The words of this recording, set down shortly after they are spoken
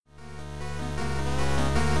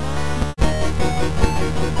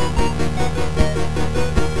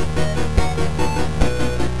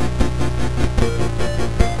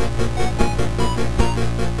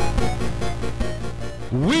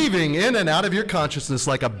in and out of your consciousness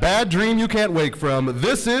like a bad dream you can't wake from.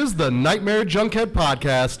 This is the Nightmare Junkhead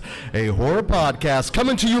Podcast, a horror podcast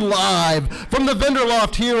coming to you live from the vendor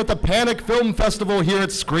loft here at the Panic Film Festival here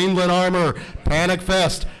at Screen Glen Armor. Panic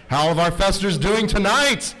Fest. How are our festers doing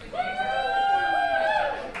tonight?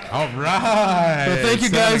 All right. So thank you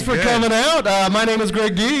guys for coming out. My name is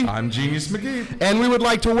Greg D. I'm Genius McGee. And we would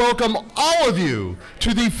like to welcome all of you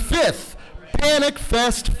to the 5th Panic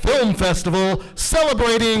Fest Film Festival,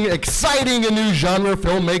 celebrating exciting and new genre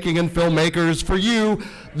filmmaking and filmmakers for you,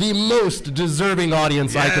 the most deserving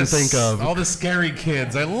audience I can think of. All the scary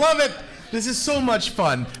kids. I love it. This is so much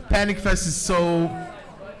fun. Panic Fest is so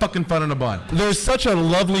fucking fun in a bun. There's such a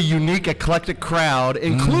lovely, unique, eclectic crowd,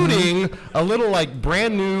 including a little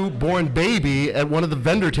brand new born baby at one of the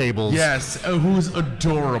vendor tables. Yes, who's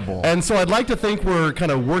adorable. And so I'd like to think we're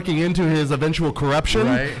kind of working into his eventual corruption.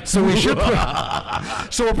 Right. So we should.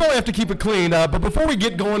 So we'll probably have to keep it clean. But before we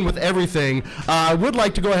get going with everything, I would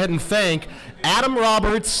like to go ahead and thank Adam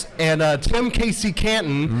Roberts and Tim Casey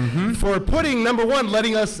Canton for putting, number one,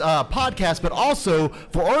 letting us podcast, but also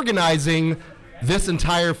for organizing this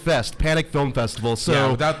entire fest, Panic Film Festival. So yeah,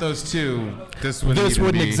 without those two, this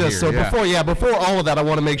wouldn't exist. Here. So before all of that, I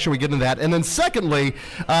want to make sure we get into that. And then secondly,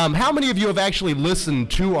 how many of you have actually listened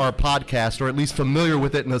to our podcast, or at least familiar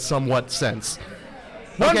with it in a somewhat sense?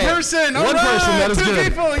 One person. One person. That is Two good.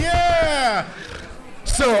 people. Yeah.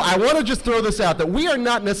 So I want to just throw this out that we are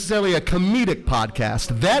not necessarily a comedic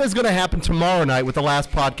podcast. That is going to happen tomorrow night with the last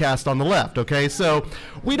podcast on the left. Okay, so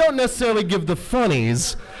we don't necessarily give the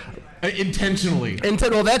funnies. Intentionally.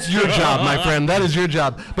 Well, that's your job, my friend. That is your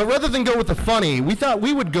job. But rather than go with the funny, we thought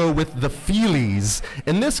we would go with the feelies.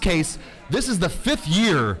 In this case, this is the 5th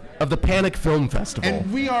year of the Panic Film Festival.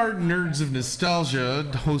 And we are nerds of nostalgia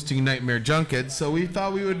hosting Nightmare Junkhead, so we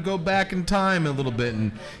thought we would go back in time a little bit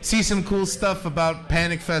and see some cool stuff about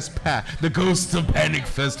Panic Fest Past, the ghosts of Panic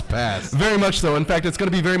Fest Past. Very much so. In fact, it's going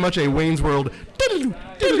to be very much a Wayne's World when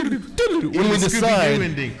we decide.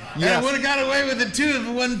 Ending. Yeah, I would have got away with it too if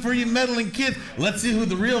it wasn't for you meddling kids. Let's see who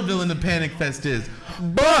the real villain of Panic Fest is.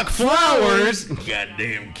 Buck Flowers.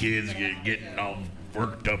 Goddamn kids getting all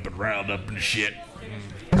worked up and riled up and shit.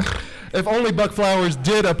 If only Buck Flowers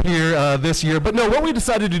did appear this year. But no, what we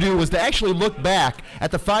decided to do was to actually look back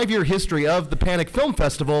at the 5-year history of the Panic Film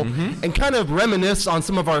Festival and kind of reminisce on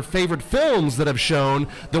some of our favorite films that have shown,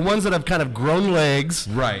 the ones that have kind of grown legs.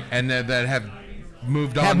 Right, and that have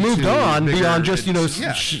moved on beyond just,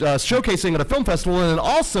 showcasing at a film festival, and then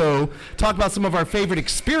also talk about some of our favorite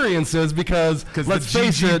experiences because let's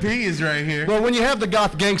face it, GGP is right here. Well, when you have the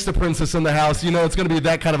goth gangsta princess in the house, you know it's going to be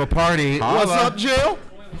that kind of a party. What's up, Jill?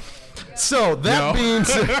 So that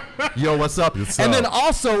means, yo, what's up? And then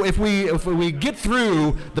also, if we get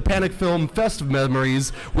through the Panic Film Fest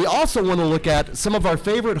memories, we also want to look at some of our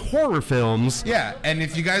favorite horror films. Yeah, and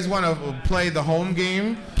if you guys want to play the home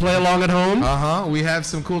game, play along at home. We have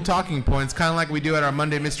some cool talking points, kind of like we do at our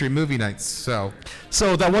Monday Mystery Movie Nights. So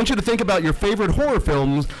I want you to think about your favorite horror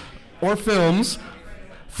films or films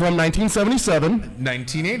from 1977,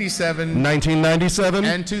 1987, 1997,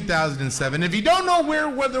 and 2007. If you don't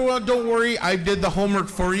know don't worry, I did the homework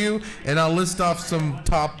for you, and I'll list off some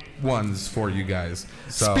top ones for you guys.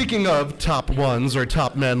 So. Speaking of top ones or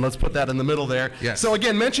top men, let's put that in the middle there. Yes. So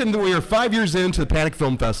again, mentioned that we are 5 years into the Panic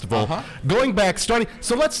Film Festival. Going back, so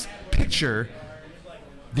let's picture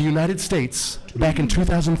the United States back in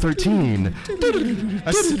 2013.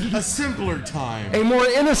 A simpler time. A more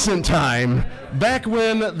innocent time. Back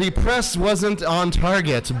when the press wasn't on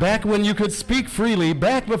target. Back when you could speak freely.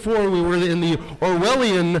 Back before we were in the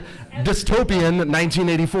Orwellian dystopian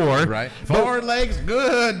 1984. Right. 4 legs,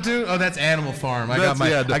 good, dude. Oh, that's Animal Farm. I got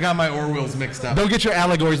my Orwells mixed up. Don't get your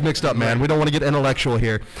allegories mixed up, man. Right. We don't want to get intellectual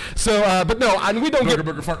here. So, but no, we don't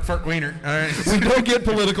Burger, fart, wiener. All right. We don't get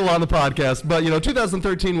political on the podcast. But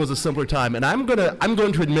 2013 was a simpler time, and I'm going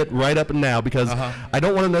to admit right up and now because I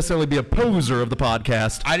don't want to necessarily be a poser of the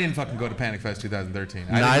podcast. I didn't fucking go to Panic Fest 2013.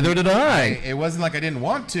 Neither did I. It wasn't like I didn't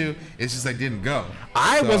want to. It's just I didn't go.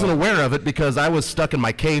 I wasn't aware of it because I was stuck in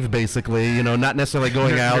my cave, basically. Not necessarily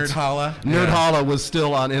going out. Nerd Holla. Nerd Holla was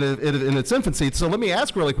still in its infancy. So let me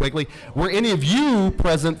ask really quickly: were any of you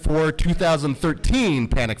present for 2013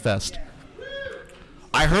 Panic Fest?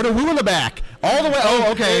 I heard a woo in the back. All the way.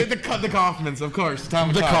 Oh, okay. The Kaufmans, of course.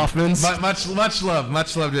 Tom the Kaufmans.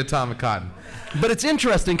 Much love to Tom Cotton. But it's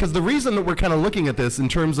interesting because the reason that we're kind of looking at this in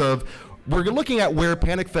terms of we're looking at where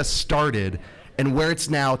Panic Fest started and where it's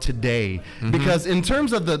now today. Because in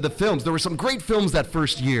terms of the films, there were some great films that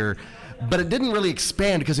first year. but it didn't really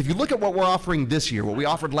expand, because if you look at what we're offering this year, what we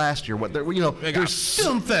offered last year, what We got there's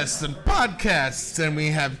film fests and podcasts, and we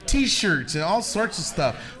have T-shirts and all sorts of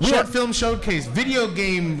stuff. We Short have- film showcase, video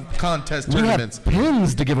game contest we tournaments. have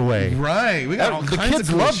pins to give away. Right, we got all The kinds kids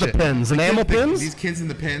of cool love the shit. pins. Enamel pins? These kids in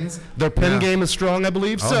the pins. Their pen Yeah. game is strong, I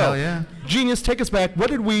believe. Oh, So, hell yeah. Genius, take us back.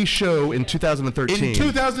 What did we show in 2013? In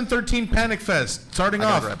 2013 Panic Fest, starting I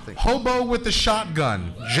off, gotta wrap things. Hobo with the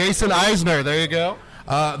Shotgun, Jason Eisner, there you go.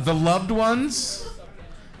 The Loved Ones,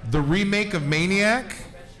 the remake of Maniac,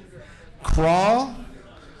 Crawl,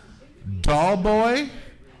 Doll Boy,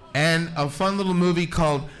 and a fun little movie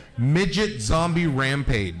called Midget Zombie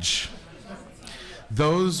Rampage.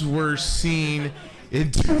 Those were seen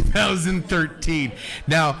in 2013.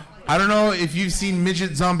 Now, I don't know if you've seen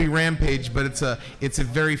Midget Zombie Rampage, but it's a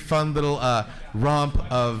very fun little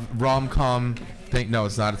rom-com thing. No,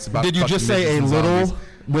 it's not. It's about. Did you fucking just say midgets a and little zombies.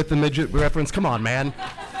 with the midget reference? Come on, man.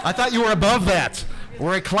 I thought you were above that.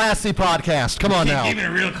 We're a classy podcast. Come on now. Keep it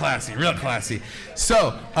real classy, real classy.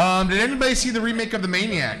 So, did anybody see the remake of the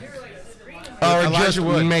Maniac? Or Elijah just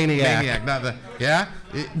Wood. Maniac? Maniac, not the. Yeah?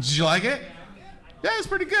 Did you like it? Yeah, it's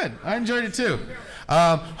pretty good. I enjoyed it too.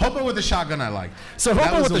 Hobo with the Shotgun, I liked. So that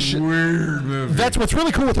Hobo was with the a weird movie. That's what's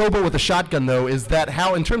really cool with Hobo with the Shotgun, though, is that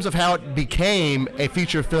how, in terms of how it became a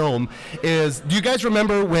feature film, is, do you guys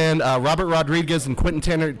remember when Robert Rodriguez and Quentin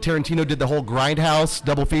Tarantino did the whole Grindhouse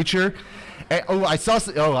double feature? I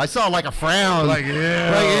saw like a frown.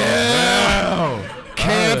 Yeah.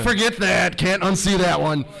 Can't forget that. Can't unsee that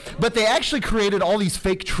one. But they actually created all these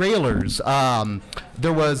fake trailers.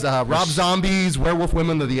 There was Rob Zombie's Werewolf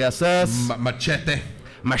Women of the SS.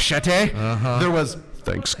 Machete. There was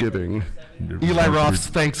Thanksgiving. Eli Roth's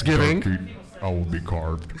Thanksgiving. I will be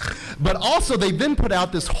carved. But also, they then put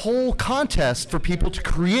out this whole contest for people to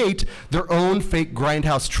create their own fake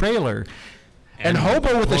Grindhouse trailer. And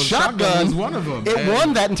Hobo with a Shotgun was one of them. It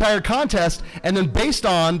won that entire contest, and then based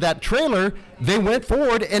on that trailer, they went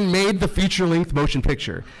forward and made the feature-length motion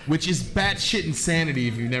picture. Which is batshit insanity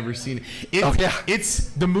if you've never seen it. Oh, yeah.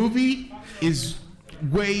 The movie is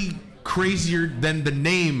way crazier than the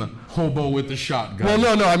name Hobo with the Shotgun.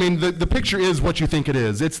 Well, no. I mean, the picture is what you think it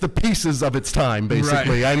is. It's the pieces of its time,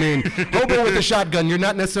 basically. Right. I mean, Hobo with a Shotgun, you're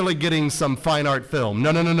not necessarily getting some fine art film.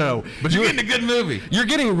 No. But you're getting a good movie. You're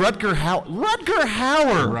getting Rutger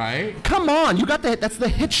Hauer. Right. Come on. You got that's the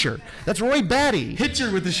Hitcher. That's Roy Batty.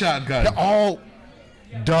 Hitcher with the Shotgun. All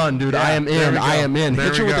done, dude. Yeah, I am there in. we go. I am in. There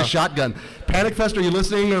Hitcher we with go. a Shotgun. Panic Fest, are you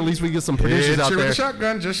listening? Or at least we get some producers out Hitcher with there. the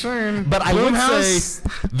Shotgun, just saying. But I would say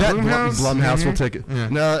that Blumhouse? Blumhouse will Mhm. take it. Yeah.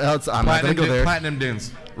 No, I'm not going to go there. Platinum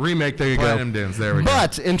Dunes. Remake, there you Platinum go. Dunes, there we go.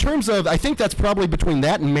 But in terms of, I think that's probably between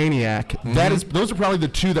that and Maniac. Those are probably the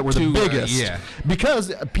two that were the biggest. yeah.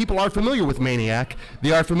 Because people are familiar with Maniac,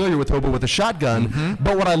 they are familiar with Hobo with a Shotgun.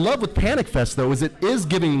 But what I love with Panic Fest, though, is it is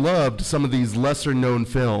giving love to some of these lesser known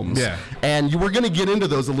films. Yeah. And we're going to get into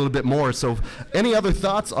those a little bit more. So, any other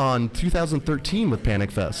thoughts on 2013 with Panic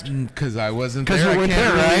Fest? Because I wasn't 'Cause there, you I weren't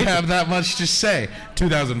can't there, really right? have that much to say.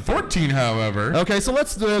 2014, however. Okay, so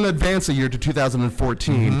let's then advance a year to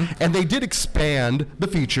 2014. And they did expand the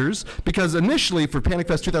features because initially for Panic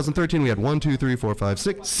Fest 2013 we had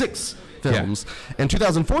 6 films. In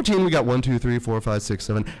 2014 we got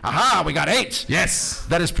 7. Aha, we got 8. Yes.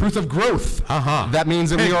 That is proof of growth. Uh-huh. That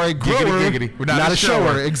means that we are a Giggity, grower, giggity. We're not a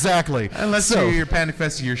shower. Exactly. Unless So- you're Panic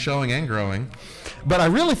Fest, you're showing and growing. But I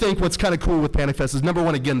really think what's kind of cool with Panic Fest is, number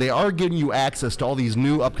one, again, they are giving you access to all these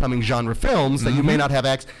new upcoming genre films that you may not have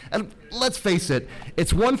access. And let's face it,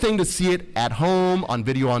 it's one thing to see it at home on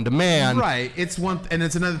video on demand. Right. It's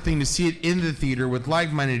another thing to see it in the theater with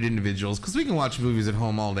like-minded individuals, because we can watch movies at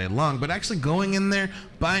home all day long, but actually going in there,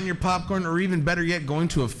 buying your popcorn, or even better yet, going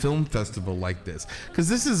to a film festival like this, because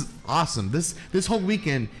this is awesome. This whole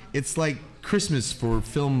weekend, it's like Christmas for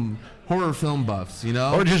horror film buffs, you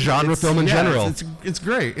know, Or just genre film in general. It's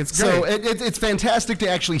great. It's great. So it's fantastic to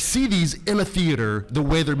actually see these in a theater the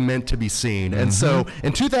way they're meant to be seen. And so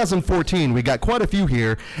in 2014, we got quite a few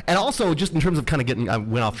here. And also, just in terms of kind of getting, I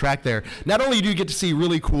went off track there, not only do you get to see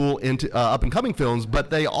really cool up-and-coming films, but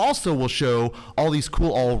they also will show all these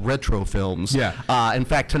cool all-retro films. Yeah. In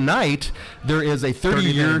fact, tonight, there is a 30th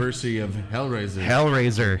 30-year anniversary of Hellraiser.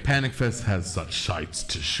 Hellraiser. Panic Fest has such sights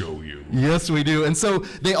to show you. Yes, we do. And so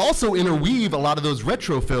they also interweave a lot of those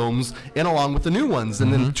retro films in along with the new ones.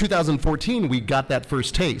 And then in 2014, we got that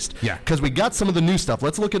first taste. Yeah. Because we got some of the new stuff.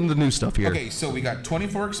 Let's look into the new stuff here. Okay, so we got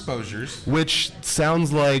 24 exposures. Which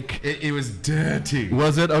sounds like... It was dirty.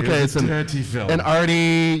 Was it? Okay. It was a dirty film. And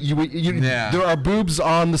arty, Yeah. there are boobs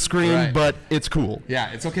on the screen, Right. but it's cool.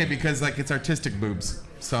 Yeah, it's okay because like it's artistic boobs.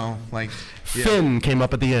 So like, yeah. Finn came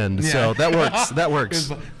up at the end, so Yeah. that works. That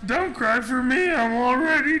works. Don't cry for me. I'm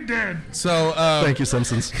already dead. So Thank you,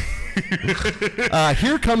 Simpsons.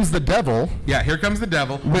 Here Comes the Devil. yeah, Here Comes the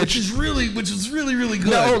Devil, which is really good.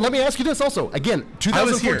 No, let me ask you this also. Again, 2014. I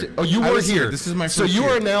was here. Oh, you I were was here. here. This is my So first you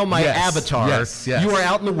year. are now my Yes, avatar. yes. You are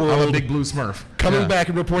out in the world. I'm a big blue Smurf. coming Yeah. back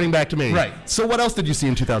and reporting back to me. Right. So what else did you see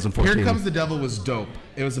in 2014? Here Comes the Devil was dope.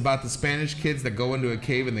 It was about the Spanish kids that go into a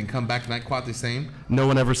cave and then come back not quite the same. No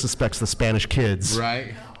one ever suspects the Spanish kids.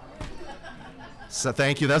 Right. So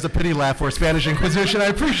thank you. That was a pity laugh for Spanish Inquisition. I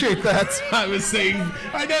appreciate that. I was saying,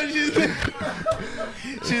 I know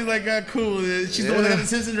she's like cool. She's the one that got the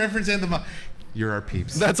Simpsons reference and the. You're our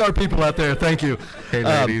peeps. That's our people out there. Thank you. Hey,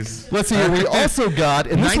 ladies. Let's see here. We also got,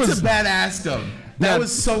 and this Knights was, of Badassdom. That Now-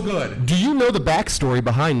 was so good. do you know the backstory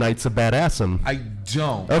behind Knights of Badassdom? I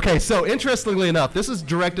don't. Okay, so interestingly enough, this is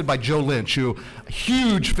directed by Joe Lynch, who a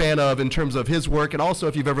huge fan of in terms of his work, and also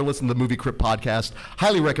if you've ever listened to the Movie Crypt podcast,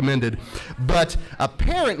 highly recommended. But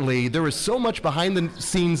apparently there was so much behind the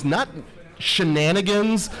scenes, not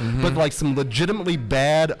shenanigans, but like some legitimately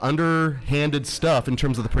bad, underhanded stuff in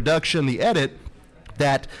terms of the production, the edit,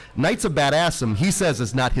 that Knights of Badassdom, he says,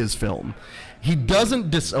 is not his film. He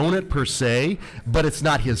doesn't disown it per se, but it's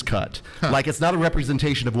not his cut. Like, it's not a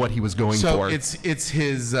representation of what he was going So for. it's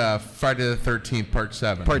his Friday the 13th Part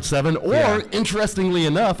 7. Part 7, or Yeah. interestingly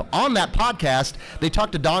enough, on that podcast, they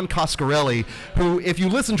talked to Don Coscarelli, who, if you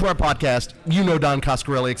listen to our podcast, you know Don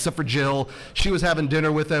Coscarelli, except for Jill. She was having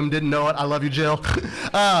dinner with him, didn't know it. I love you, Jill.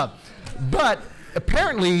 But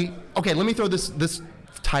apparently, okay, let me throw this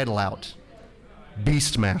title out.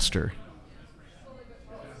 Beastmaster.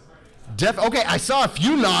 Okay, I saw a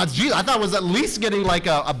few nods. Geez, I thought it was at least getting like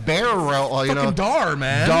a bear roll, you know. Fucking Dar,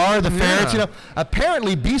 man. Dar, the ferrets, Yeah. you know.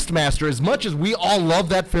 Apparently, Beastmaster, as much as we all love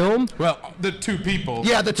that film, Well, the two people.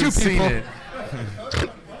 Yeah, the two who've seen people. it.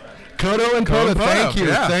 Kodo and Kodo, and thank Kodo, you,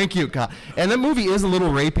 yeah. thank you. God. And that movie is a little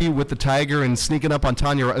rapey with the tiger and sneaking up on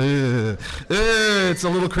Tanya. It's a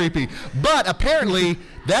little creepy. But apparently,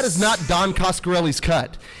 that is not Don Coscarelli's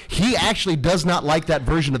cut. He actually does not like that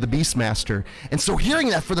version of the Beastmaster. And so hearing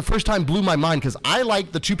that for the first time blew my mind, because I,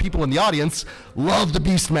 like the two people in the audience, love the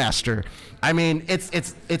Beastmaster. I mean,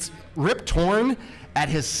 it's Rip Torn at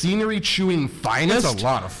his scenery-chewing finest. It's a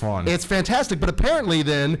lot of fun. It's fantastic, but apparently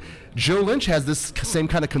then Joe Lynch has this same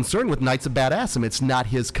kind of concern with Knights of Badassdom. It's not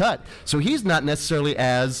his cut, so he's not necessarily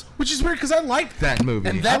as. Which is weird because I liked that movie.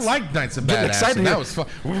 And I that's- liked Knights of getting Badass. excited And here. that was fun.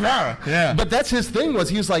 Yeah. But that's his thing. Was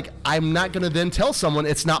he was like, I'm not going to then tell someone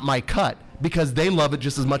it's not my cut because they love it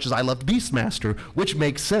just as much as I love Beastmaster, which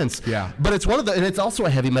makes sense. Yeah. But it's and it's also a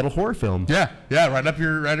heavy metal horror film. Yeah, right up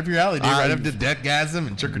your alley, dude. Right up to Deathgasm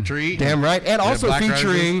and Trick or Treat. Damn right, and also Black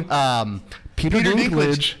featuring Peter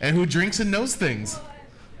Dinklage. and who drinks and knows things.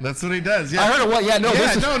 That's what he does. Yeah. I heard of what? Yeah, no, Yeah,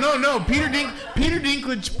 this is no. Peter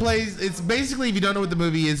Dinklage plays. It's basically, if you don't know what the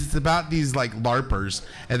movie is, it's about these like LARPers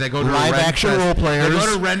and they go to Live a Ren action Fest. role players. They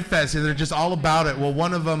go to Renfest and they're just all about it. Well,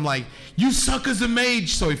 one of them like, you suck as a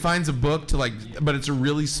mage, so he finds a book to like, but it's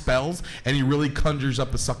really spells and he really conjures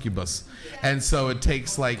up a succubus, and so it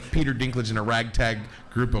takes like Peter Dinklage and a ragtag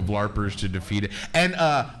group of LARPers to defeat it. And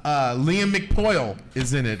Liam McPoyle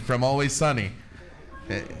is in it from Always Sunny.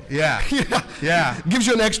 Yeah. gives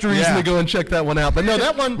you an extra reason Yeah. to go and check that one out. But no,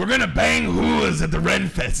 that one. We're gonna bang hooas at the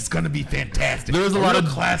Renfest. It's gonna be fantastic. There was a lot real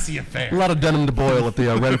of- classy A affair. lot of denim to boil at the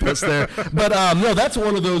Renfest there. But no, that's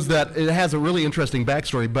one of those that it has a really interesting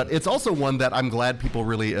backstory, but it's also one that I'm glad people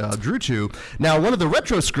really drew to. Now, one of the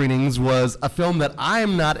retro screenings was a film that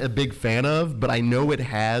I'm not a big fan of, but I know it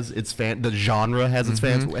has its the genre has its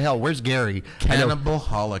fans. Hell, where's Gary? I know. Cannibal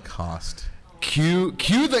Holocaust. Cue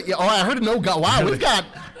the. Oh, I heard a no. Wow, we've got.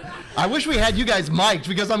 I wish we had you guys mic'd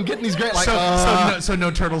because I'm getting these great like. So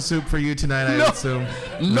no turtle soup for you tonight, I no, assume.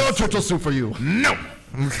 no turtle soup for you. No,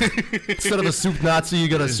 Instead of a soup Nazi, you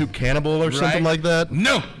got a soup cannibal or something Right. like that.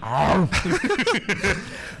 no.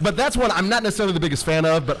 But that's one I'm not necessarily the biggest fan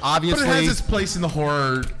of, but But obviously it has its place in the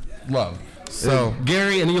horror love. So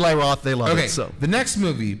Gary and Eli Roth, they love okay, it. So the next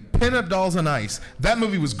movie, Pin Up Dolls on Ice. That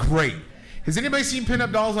movie was great. Has anybody seen Pin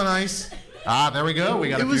Up Dolls on Ice? there we go. We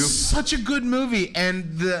got It was such a good movie,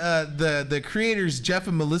 and the creators Jeff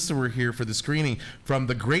and Melissa were here for the screening from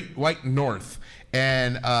the Great White North,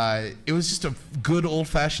 and it was just a good old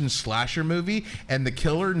fashioned slasher movie. And the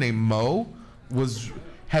killer named Mo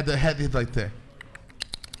had like the.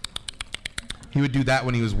 He would do that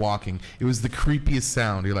when he was walking. It was the creepiest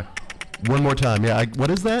sound. You're like. One more time. Yeah. What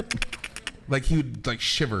is that? Like he would like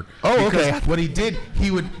shiver. Oh, Because okay. What he did,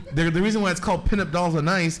 he would. The reason why it's called Pinup Dolls on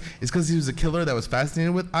Ice is because he was a killer that was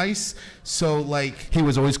fascinated with ice. So like, He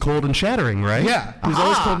was always cold and shattering, right? yeah, he was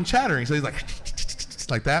always cold and chattering. So he's like,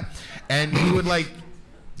 like that, and he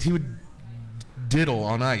would diddle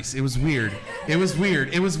on ice. It was weird, but it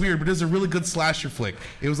was a really good slasher flick.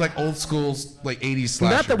 It was like old school, like 80s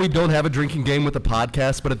slasher. Not that we don't have a drinking game with the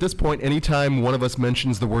podcast, but at this point, anytime one of us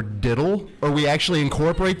mentions the word diddle, or we actually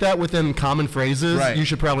incorporate that within common phrases, Right. you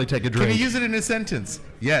should probably take a drink. Can you use it in a sentence?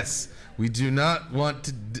 Yes. We do not want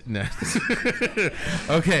to. No.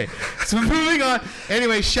 Okay, so moving on.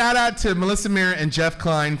 Anyway, shout out to Melissa Mir and Jeff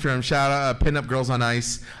Klein from Pin Up Girls on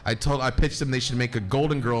Ice. I pitched them they should make a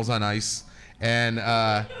Golden Girls on Ice, and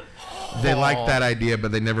they liked that idea,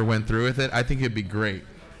 but they never went through with it. I think it'd be great.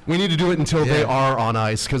 We need to do it until they are on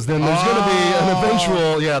ice, because then there's going to be an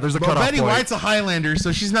eventual. Yeah, there's a cutoff Betty point. White's a Highlander,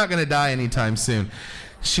 so she's not going to die anytime soon.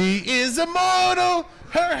 She is immortal.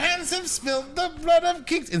 Her hands have spilled the blood of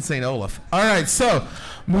kings. In St. Olaf. All right, so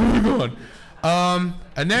moving on.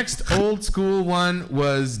 A next old school one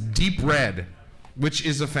was Deep Red, which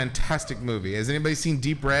is a fantastic movie. Has anybody seen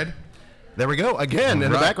Deep Red? There we go again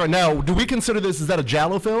in the Right. background. Now, do we consider this? Is that a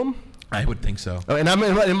Giallo film? I would think so. Oh, and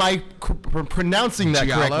am I pronouncing that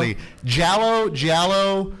Giallo? correctly?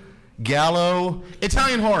 Giallo, Gallo,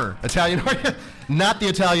 Italian horror. Italian, not the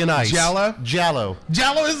Italian ice. Giallo? Giallo.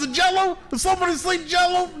 Jello is the Jello. Somebody say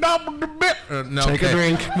Jello. No. Take a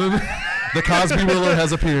drink. The Cosby Willer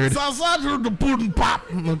has appeared. The pudding pop.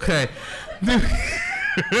 Okay.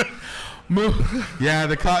 Yeah,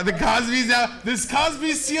 the Cosby's out. This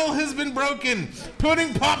Cosby seal has been broken.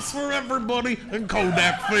 Pudding pops for everybody in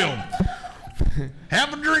Kodak film.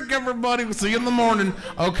 Have a drink, everybody. We'll see you in the morning.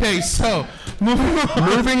 Okay, so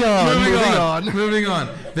moving on.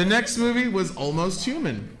 The next movie was Almost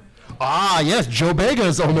Human. Ah, yes, Joe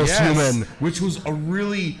Bega's Almost Human. Which was a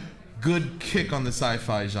really good kick on the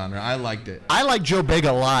sci-fi genre. I liked it. I like Joe Bega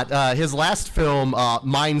a lot. His last film,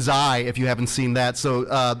 Mind's Eye, if you haven't seen that. So,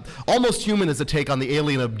 Almost Human is a take on the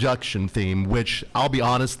alien abduction theme, which I'll be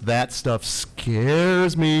honest, that stuff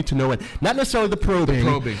scares me to no end. Not necessarily the probing.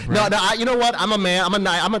 Right. No, you know what? I'm a man.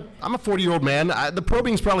 I'm a 40-year-old man. The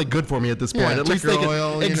probing's probably good for me at this point. Yeah, At least check they your can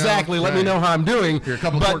oil, exactly let me right. know how I'm doing. You're a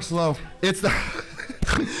couple But forks slow. It's the.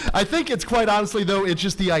 I think it's quite honestly, though, it's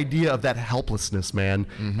just the idea of that helplessness, man.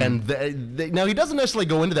 Mm-hmm. And now he doesn't necessarily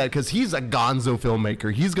go into that because he's a gonzo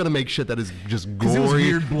filmmaker. He's going to make shit that is just gory. It was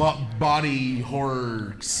weird body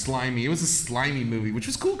horror, slimy. It was a slimy movie, which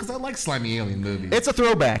was cool because I like slimy alien movies. It's a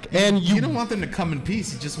throwback. And You don't want them to come in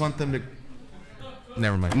peace. You just want them to...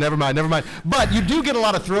 Never mind. Never mind. But you do get a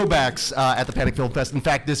lot of throwbacks at the Panic Film Fest. In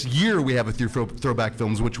fact, this year we have a few throwback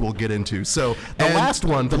films, which we'll get into. So the last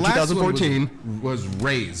one from 2014 was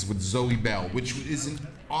Raise with Zoe Bell, which is an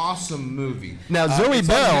awesome movie. Now, Zoe it's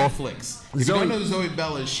Bell- on Netflix. If you don't know who Zoe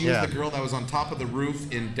Bell is, she was the girl that was on top of the roof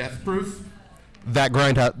in Death Proof. that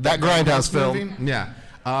Grindhouse film. movie. Yeah.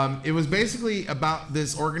 It was basically about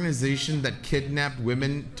this organization that kidnapped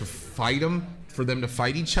women to fight them, for them to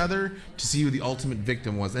fight each other to see who the ultimate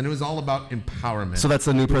victim was. And it was all about empowerment. So that's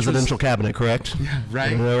the new presidential cabinet, correct? Yeah,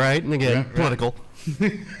 right. Right. And again, right. political.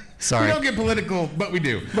 We Sorry. don't get political, but we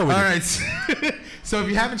do. All right. So if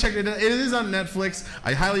you haven't checked it out, it is on Netflix.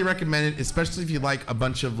 I highly recommend it, especially if you like a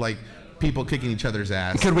bunch of like people kicking each other's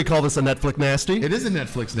ass. Could we call this a Netflix nasty? It is a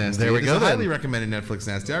Netflix nasty. There we go It's a then. highly recommended Netflix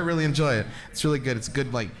nasty. I really enjoy it. It's really good. It's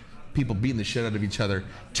good, like people beating the shit out of each other.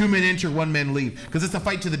 2 men enter, 1 man leave, because it's a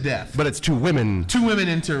fight to the death. But it's two women. 2 women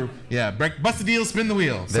enter. Yeah, bust the deal, spin the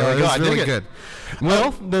wheel. There we go. it's I dig really it. good.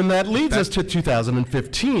 Well, then that leads us to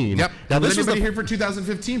 2015. Yep. Now Was this was anybody the here for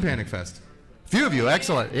 2015 Panic Fest? few of you.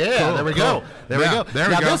 Excellent. Yeah, Cool, there we cool. go. There we Yeah, go. there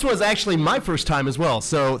we now go. this was actually my first time as well.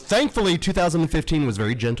 So thankfully 2015 was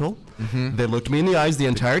very gentle. They looked me in the eyes the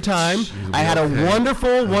entire time. I had a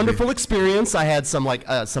wonderful experience. I had some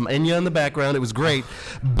some Enya in the background. It was great.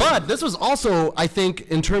 But this was also, I think,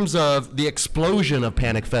 in terms of the explosion of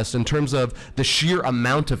Panic Fest, in terms of the sheer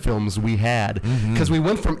amount of films we had. Because we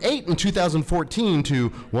went from 8 in 2014 to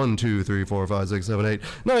 1, 2, 3, 4, 5, 6, 7, 8,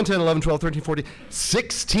 9, 10, 11, 12, 13, 14,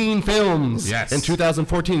 16 films Yes. in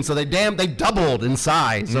 2014. So they doubled in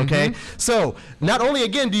size, okay? So not only,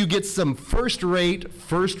 again, do you get some first-rate,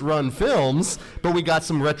 first-run films, but we got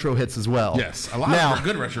some retro hits as well. Yes, a lot now, of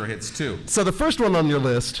good retro hits too. So the first one on your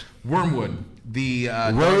list, Wormwood, the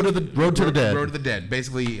Road to the Dead. Road to the Dead,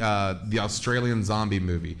 basically the Australian zombie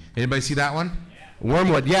movie. Anybody see that one?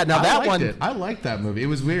 Wormwood. Yeah, now that one. I liked that movie. It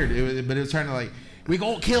was weird, but it was trying to like, we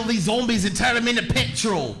gonna kill these zombies and turn them into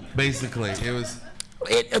petrol. Basically, it was.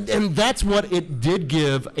 And that's what it did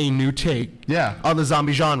give a new take on the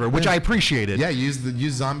zombie genre, which I appreciated. Yeah, use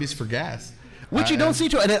zombies for gas. Which you don't see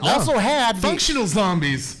too. And it also had functional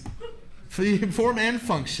zombies. Form and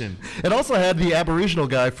function. It also had the Aboriginal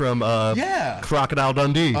guy from Crocodile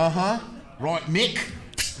Dundee. Right, Mick.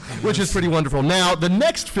 which is pretty wonderful. Now, the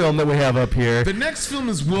next film that we have up here. The next film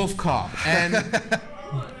is Wolf Cop, and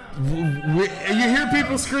you hear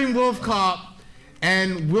people scream Wolf Cop,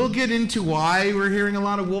 and we'll get into why we're hearing a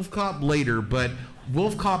lot of Wolf Cop later, but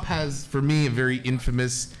Wolf Cop has, for me, a very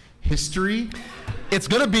infamous history. It's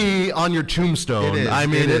going to be on your tombstone. It is. I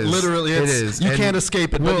mean, it literally is. It is. You And can't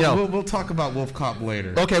escape it. But we'll talk about Wolf Cop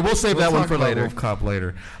later. Okay, we'll save that one for later. Wolf Cop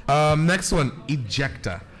later. Next one,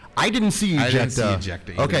 Ejecta. I didn't see Ejecta. I didn't see Ejecta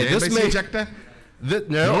either. Okay, Did this anybody may... see Ejecta?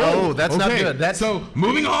 No, that's not Okay, good. That's so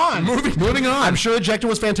moving on. Moving on. I'm sure Ejecta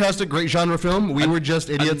was fantastic. Great genre film. We were just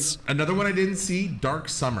idiots. Another one I didn't see, Dark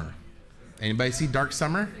Summer. Anybody see Dark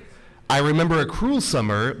Summer? I remember A Cruel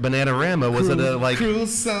Summer, Bananarama. Was it a like? Cruel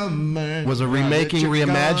Summer. Was a remaking,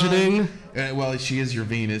 reimagining? Well, she is your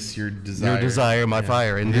Venus, your desire. Your desire, my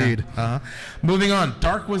fire, indeed. Uh-huh. Moving on,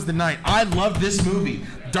 Dark Was the Night. I love this movie.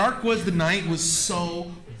 Dark Was the Night was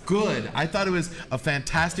so good. I thought it was a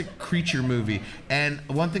fantastic creature movie. And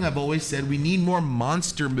one thing I've always said, we need more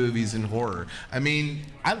monster movies in horror. I mean,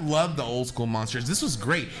 I love the old school monsters. This was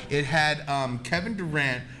great. It had Kevin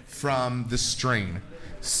Durant from The Strain.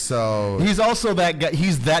 So He's also that guy.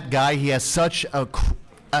 He's that guy. He has such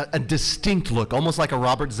a distinct look, almost like a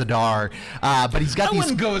Robert Zadar. But he's got I these.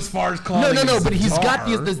 wouldn't go as far as calling No. But he's got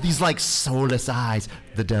Zadar. these like soulless eyes,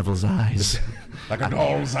 the devil's eyes. Like a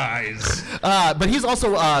doll's eyes. But he's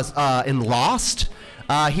also in Lost.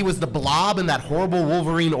 He was the Blob in that horrible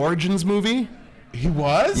Wolverine Origins movie. He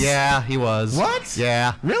was? Yeah, he was. What?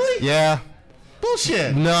 Yeah. Really? Yeah.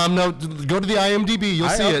 Bullshit. No. Go to the IMDb. You'll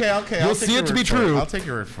see it. Okay. You'll I'll take see your it to be word for it. true. I'll take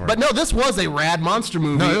your word for it. But no, this was a rad monster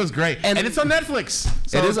movie. No, it was great. And it's on Netflix.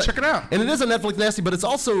 So It is check it out. And it is a Netflix nasty, but it's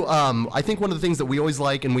also, I think, one of the things that we always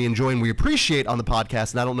like and we enjoy and we appreciate on the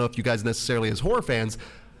podcast, and I don't know if you guys necessarily as horror fans,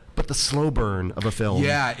 but the slow burn of a film.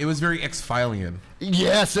 Yeah, it was very X-Filian.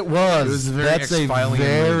 Yes, it was. It was a very That's a X-Filian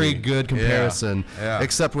very movie. good comparison. Yeah.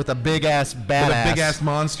 Except with a big-ass badass. With a big-ass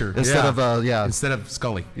monster. Instead of, Instead of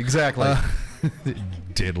Scully. Exactly.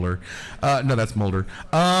 Diddler. No, that's Mulder.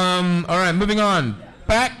 All right, moving on.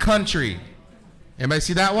 Backcountry. Anybody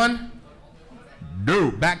see that one?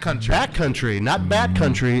 No. Backcountry. Backcountry, not Bat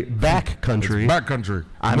Country, Backcountry. Backcountry.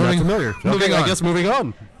 I'm not familiar. Moving Okay, on. I guess moving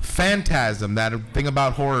on. Phantasm, that thing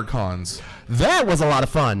about horror cons. That was a lot of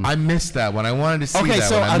fun. I missed that one. I wanted to see Okay, that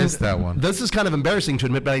so one. I missed that one. This is kind of embarrassing to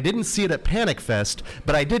admit, but I didn't see it at Panic Fest,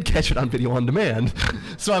 but I did catch it on video on demand.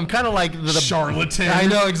 So I'm kind of like the Charlatan. I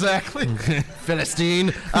know exactly.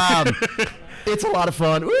 Philistine. It's a lot of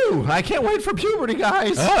fun. Ooh, I can't wait for puberty,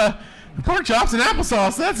 guys. Pork chops and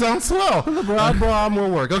applesauce. That sounds swell. The broad bomb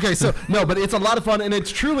will work. Okay, so no, but it's a lot of fun, and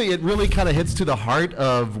it really kind of hits to the heart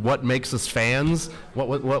of what makes us fans.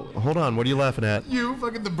 What? Hold on, what are you laughing at? You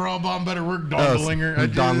fucking the bra bomb better work, Oh, Dongelinger.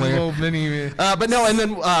 Dongelinger. But no, and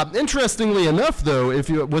then interestingly enough, though,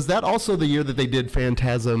 was that also the year that they did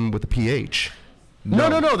Phantasm with the PH? No,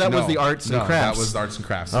 that was the arts and crafts. That was the arts and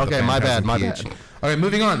crafts. Okay, the my bad, Phantasm PH. Okay,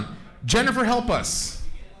 moving on. Jennifer, Help Us.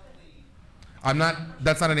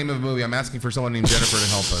 That's not a name of a movie. I'm asking for someone named Jennifer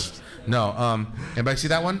to help us. No. Anybody see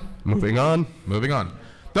that one? Moving on.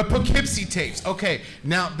 The Poughkeepsie Tapes. Okay,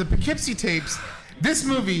 now the Poughkeepsie Tapes. This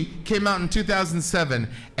movie came out in 2007,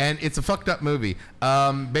 and it's a fucked up movie.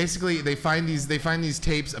 Basically, they find these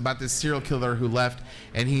tapes about this serial killer who left,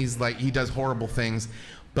 and he does horrible things.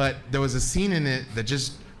 But there was a scene in it that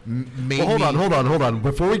just made Well, hold on.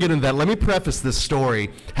 Before we get into that, let me preface this story.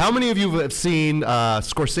 How many of you have seen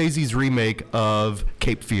Scorsese's remake of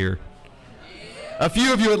Cape Fear? A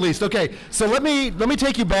few of you at least. Okay, so let me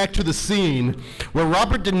take you back to the scene where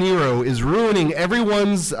Robert De Niro is ruining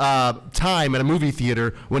everyone's time at a movie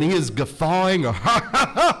theater when he is guffawing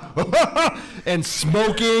and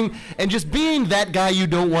smoking and just being that guy you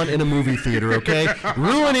don't want in a movie theater, okay?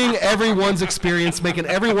 Ruining everyone's experience, making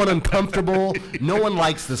everyone uncomfortable. No one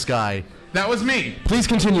likes this guy. That was me. Please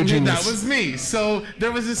continue, genius. That was me. So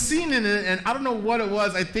there was a scene in it, and I don't know what it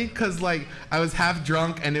was. I think because I was half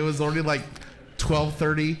drunk and it was already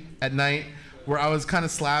 12:30 at night, where I was kind of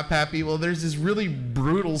slap happy. Well, there's this really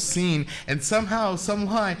brutal scene, and somehow,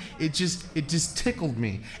 somewhy, it just tickled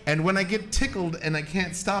me. And when I get tickled and I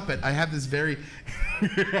can't stop it, I have this very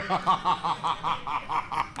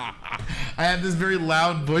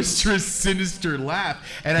loud, boisterous, sinister laugh,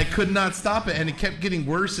 and I could not stop it, and it kept getting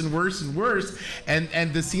worse and worse and worse,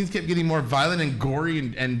 and the scenes kept getting more violent and gory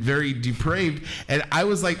and very depraved, and I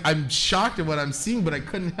was like, I'm shocked at what I'm seeing, but I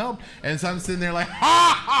couldn't help, and so I'm sitting there like,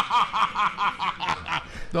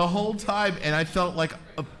 the whole time, and I felt like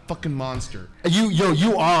a fucking monster.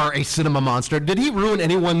 You are a cinema monster. Did he ruin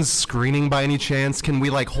anyone's screening by any chance? Can we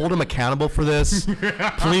like hold him accountable for this?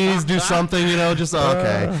 Please do something, just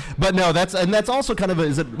okay. But no, that's also kind of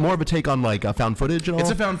is it more of a take on like found footage and all?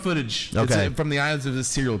 It's a found footage. Okay. It's from the eyes of a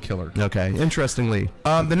serial killer. Okay, interestingly.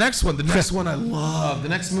 The next one I love. The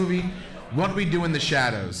next movie, What We Do in the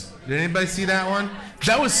Shadows. Did anybody see that one?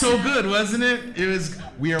 That was so good, wasn't it? It was,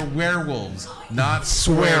 we are werewolves, not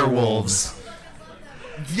swearwolves.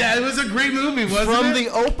 Yeah, it was a great movie, wasn't it? From the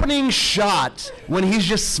opening shot, when he's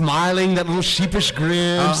just smiling, that little sheepish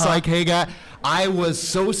grin, just like, hey, guy. I was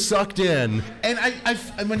so sucked in. And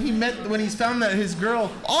when he found that his girl,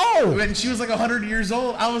 when she was like 100 years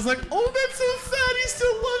old, I was like, oh, that's so sad. He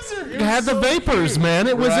still loves her. It had the vapors, cute. man.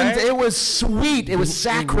 It was Right? It was sweet. It was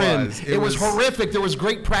saccharine. It was horrific. There was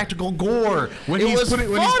great practical gore. When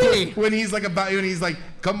he's like,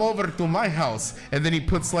 come over to my house, and then he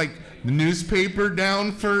puts like the newspaper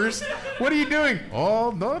down first. What are you doing? Oh,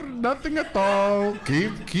 no, nothing at all.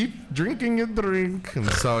 Keep drinking your drink.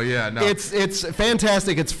 And so yeah, no. It's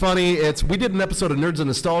fantastic. It's funny. We did an episode of Nerds and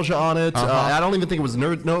Nostalgia on it. I don't even think it was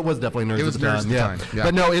Nerds. No, it was definitely Nerds. It was at the Nerds time. at the time. Yeah.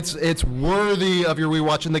 But no, it's worthy of your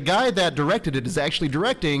rewatch. And the guy that directed it is actually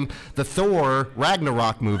directing the Thor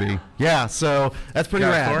Ragnarok movie. Yeah, so that's pretty Got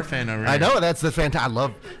a rad. Thor fan over I here. know that's the fantastic. I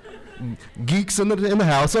love geeks in the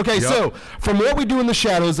house. Okay, Yep. so from What We Do in the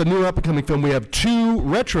Shadows, a new up-and-coming film, we have two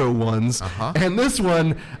retro ones, and this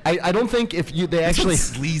one, I don't think they actually This one's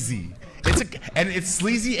sleazy. It's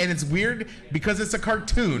sleazy and it's weird because it's a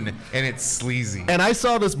cartoon and it's sleazy. And I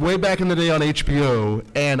saw this way back in the day on HBO,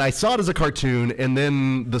 and I saw it as a cartoon, and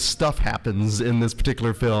then the stuff happens in this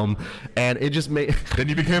particular film, and it just made... Then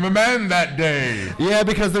you became a man that day. Yeah,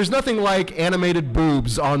 because there's nothing like animated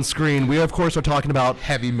boobs on screen. We, of course, are talking about...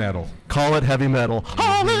 Heavy metal. Call it heavy metal.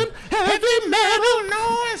 Hauling heavy metal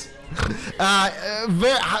noise!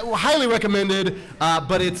 Highly recommended,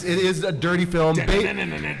 but it is a dirty film based.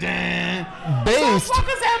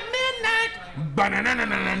 Walkers at midnight.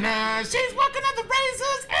 She's walking at the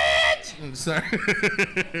razor's edge. I'm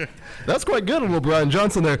sorry. That's quite good, a little Brian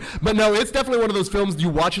Johnson there. But no, it's definitely one of those films. You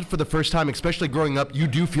watch it for the first time, especially growing up, you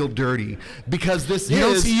do feel dirty because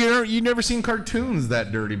You've never seen cartoons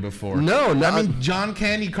that dirty before. No, I mean John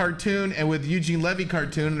Candy cartoon and with Eugene Levy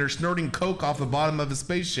cartoon, they're snorting coke off the bottom of a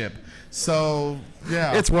spaceship. So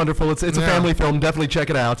yeah, it's wonderful. It's a family film. Definitely check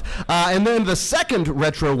it out. And then the second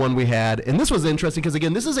retro one we had, and this was interesting because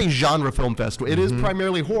again, this is a genre film festival. It is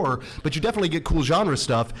primarily horror, but you definitely get cool genre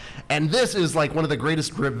stuff. And this is like one of the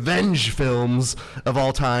greatest revenge films of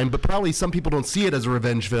all time. But probably some people don't see it as a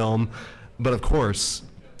revenge film. But of course,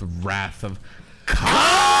 the Wrath of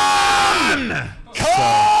Khan.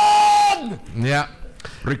 Yeah.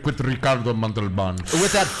 With Ricardo Montalban.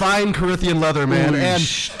 With that fine Corinthian leather, man. And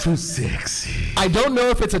too sexy. I don't know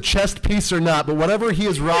if it's a chest piece or not, but whatever he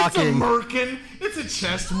is rocking. It's a merkin. It's a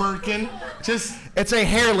chest merkin. It's a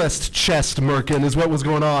hairless chest merkin is what was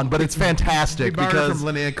going on, but it's fantastic because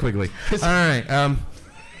from Linnea Quigley. All right.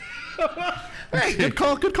 Hey, good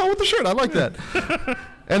call with the shirt. I like that.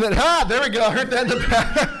 And then there we go. I heard that in the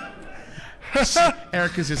back.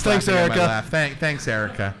 Erica's just Thanks, laughing Erica. at my laugh. Thanks,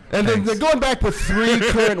 Erica. And then going back with three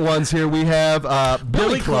current ones here, we have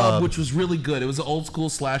Billy Club, which was really good. It was an old school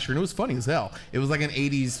slasher, and it was funny as hell. It was like an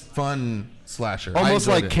 80s fun slasher. Almost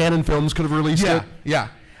like Canon Films could have released it. Yeah.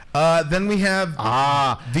 Then we have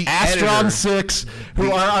the Astron 6,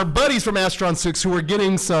 who are our buddies from Astron 6, who are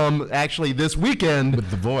getting some actually this weekend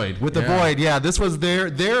with The Void. Void, yeah. This was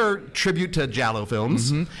their tribute to Giallo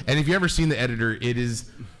films. And if you ever seen the editor, it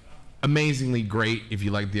is amazingly great if you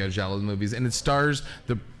like the Giallo movies, and it stars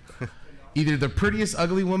either the prettiest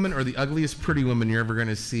ugly woman or the ugliest pretty woman you're ever going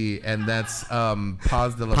to see, and that's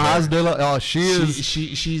Paz de la.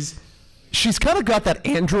 She's kind of got that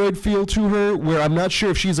android feel to her, where I'm not sure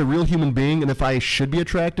if she's a real human being and if I should be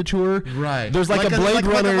attracted to her. Right. There's like a Blade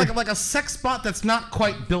Runner, like a sex bot that's not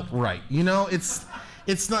quite built right. You know, it's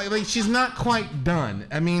not like she's not quite done.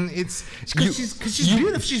 I mean, it's because she's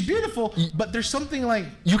beautiful. She's beautiful, but there's something like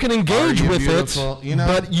you can engage with it, you know?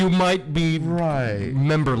 But you might be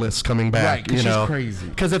memberless coming back. Right, because she's crazy.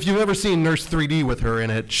 Because if you've ever seen Nurse 3D with her in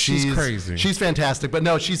it, she's crazy. She's fantastic. But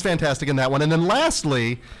no, she's fantastic in that one. And then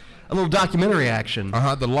lastly, a little documentary action.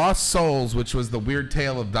 The Lost Souls, which was the weird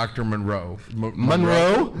tale of Dr. Monroe.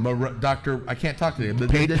 Dr. I can't talk to him.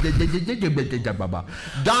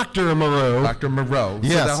 Dr. Moreau. Dr. Moreau.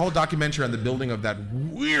 Yes. So that whole documentary on the building of that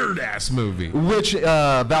weird-ass movie. Which,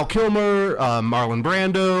 Val Kilmer, Marlon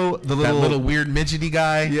Brando, that little weird midgety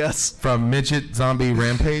guy. Yes. From Midget Zombie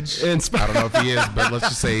Rampage. I don't know if he is, but let's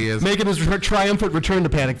just say he is. Making his triumphant return to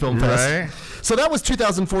Panic Film Fest. Right. So that was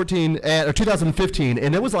 2014 or 2015,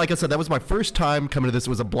 and it was, like I said, that was my first time coming to this. It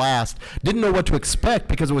was a blast. Didn't know what to expect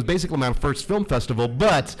because it was basically my first film festival.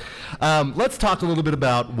 But let's talk a little bit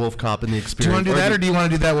about Wolf Cop and the experience. Do you want to do that, or do you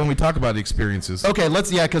want to do that when we talk about the experiences? Okay,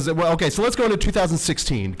 so let's go into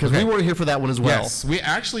 2016 because we were here for that one as well. Yes, we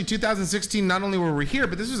actually 2016. Not only were we here,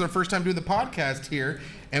 but this was our first time doing the podcast here,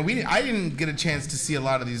 and I didn't get a chance to see a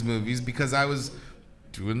lot of these movies because I was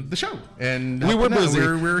doing the show, and we were busy. We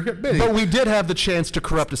were busy, but we did have the chance to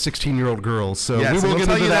corrupt a 16-year-old girl. So yes, we will we'll get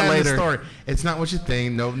tell into you that in later. the story. It's not what you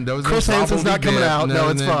think. No, Chris Hansen's not coming out. No,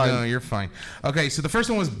 it's fine. No, you're fine. Okay, so the first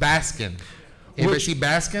one was Baskin. Anybody see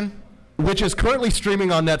Baskin? Which is currently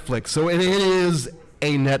streaming on Netflix. So it is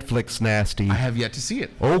a Netflix nasty. I have yet to see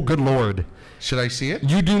it. Oh, good Lord. Should I see it?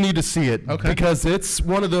 You do need to see it. Okay. Because it's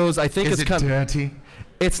one of those, I think Is it's it kind of dirty?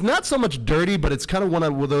 It's not so much dirty, but it's kind of one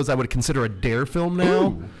of those I would consider a dare film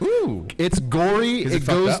now. Ooh. It's gory. Is It it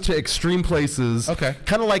goes fucked up? to extreme places. Okay.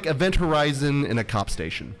 Kind of like Event Horizon in a cop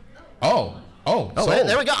station. Oh,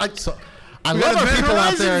 There we go. I We love got our Event people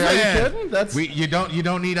out Horizon there. fan. Are you kidding? That's you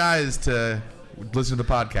don't need eyes to listen to the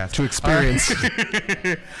podcast to experience.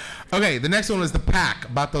 Okay, the next one was The Pack,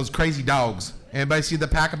 about those crazy dogs. Anybody see The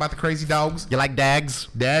Pack about the crazy dogs? You like Dags?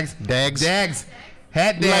 Dags? Dags.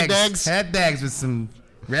 Had You like dags. Dags? Had dags with some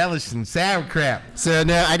relish and sauerkraut. So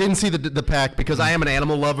no, I didn't see the pack because I am an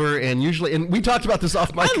animal lover, and usually, and we talked about this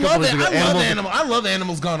off mic. I love it. I love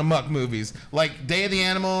Animals Gone Amok movies, like Day of the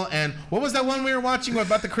Animal, and what was that one we were watching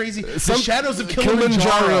about the crazy The Shadows of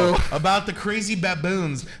Kilimanjaro, about the crazy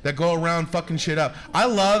baboons that go around fucking shit up. I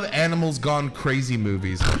love Animals Gone Crazy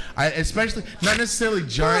movies. Especially not necessarily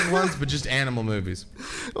giant ones, but just animal movies.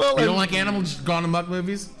 Well, You don't like Animals Gone Amok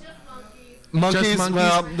movies? monkeys. Just monkeys?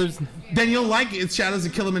 Well, there's Then you'll like it. It's Shadows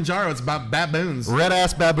of Kilimanjaro. It's about baboons. red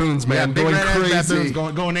ass baboons, man, big going red-ass crazy.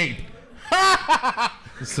 baboons going ape.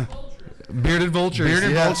 Bearded vultures.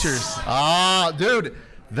 Bearded yes. vultures. Ah, dude,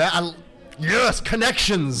 yes,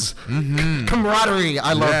 connections, camaraderie.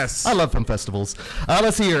 I love film festivals.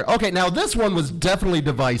 Let's see here. Okay, now this one was definitely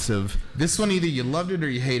divisive. This one, either you loved it or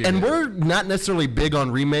you hated And it. we're not necessarily big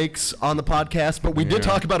on remakes on the podcast, but we did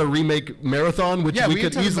talk about a remake marathon, which we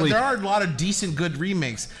could easily. There are a lot of decent, good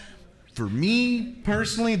remakes. For me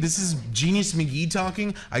personally, this is Genius McGee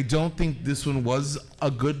talking. I don't think this one was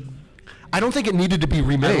a good. I don't think it needed to be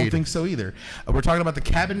remade. I don't think so either. We're talking about the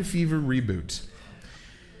Cabin Fever reboot.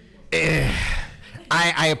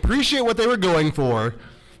 I appreciate what they were going for.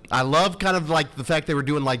 I love kind of like the fact they were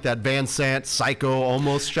doing like that Van Sant Psycho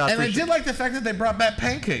almost shot. And I did like the fact that they brought back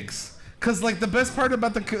pancakes. Because like the best part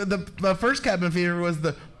about the first Cabin Fever was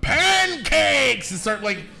the pancakes and start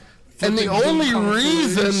like. And the only flipping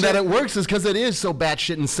reason that it works is because it is so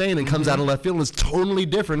batshit insane and comes out of left field and is totally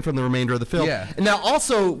different from the remainder of the film. Yeah. And now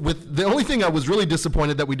also with the only thing I was really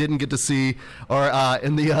disappointed that we didn't get to see, or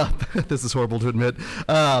in the this is horrible to admit,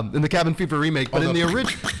 in the Cabin Fever remake, but in the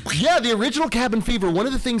original Cabin Fever, one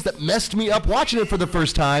of the things that messed me up watching it for the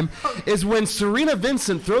first time is when Serena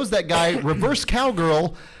Vincent throws that guy reverse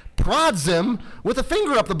cowgirl, prods him with a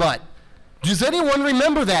finger up the butt. Does anyone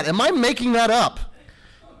remember that? Am I making that up?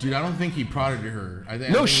 Dude, I don't think he prodded her.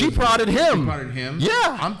 No, she prodded him. She prodded him?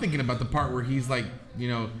 Yeah. I'm thinking about the part where he's like,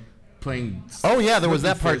 playing. Oh, yeah, there was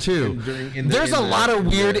that part too. There's a lot of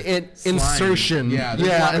weird insertion in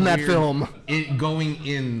that film. Going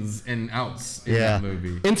ins and outs in that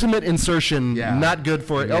movie. Intimate insertion, not good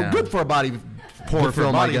for good for a body horror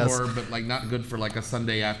film, I guess. Horror, but like not good for like a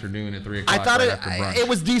Sunday afternoon at 3 o'clock. I thought after brunch. it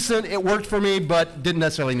was decent. It worked for me, but didn't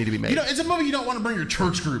necessarily need to be made. It's a movie you don't want to bring your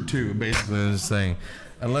church group to, basically. I'm just saying.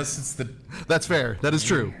 Unless it's the... That's fair. That is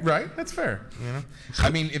true. Right? That's fair.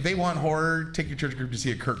 I mean, if they want horror, take your church group to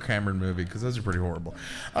see a Kirk Cameron movie, because those are pretty horrible.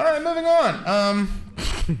 All right, moving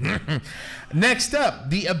on. Next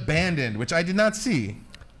up, The Abandoned, which I did not see.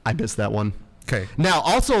 I missed that one. Okay. Now,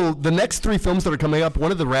 also, the next 3 films that are coming up,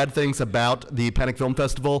 one of the rad things about the Panic Film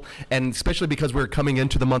Festival, and especially because we're coming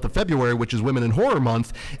into the month of February, which is Women in Horror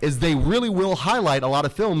Month, is they really will highlight a lot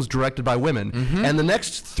of films directed by women. And the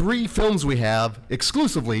next 3 films we have,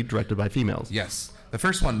 exclusively directed by females. Yes. The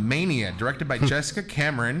first one, Mania, directed by Jessica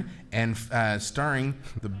Cameron and starring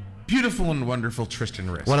the beautiful and wonderful Tristan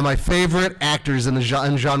Risk. One of my favorite actors in the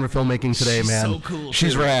genre filmmaking today, She's man. so cool.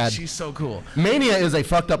 She's rad. She's so cool. Mania is a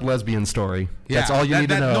fucked up lesbian story. That's all you need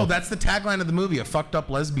to know. No, that's the tagline of the movie, a fucked up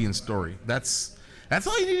lesbian story. That's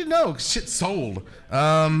all you need to know. Shit sold.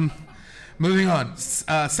 Moving on.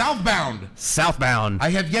 Southbound. Southbound.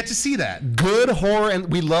 I have yet to see that. Good horror, and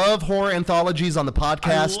we love horror anthologies on the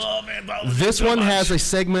podcast. I love anthologies This so one much. has a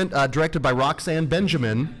segment directed by Roxanne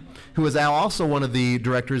Benjamin, who is now also one of the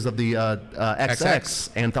directors of the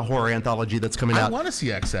XX horror anthology that's coming I out. want to see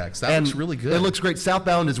XX. That looks really good. It looks great.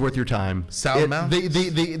 Southbound is worth your time. Southbound?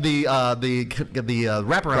 The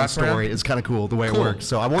wraparound story is kind of cool the way it works.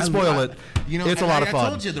 So I won't spoil it. You know, it's a lot of fun. I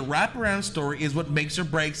told you the wraparound story is what makes or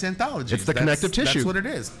breaks anthologies. It's the connective tissue. That's what it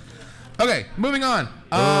is. Okay, moving on.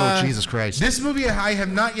 Jesus Christ. This movie I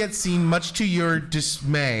have not yet seen, much to your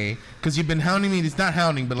dismay, because you've been hounding me. It's not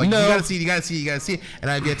hounding, but like No. you gotta see it,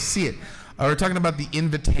 and I've yet to see it. We're talking about The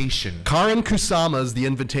Invitation. Karin Kusama's The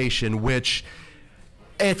Invitation, which,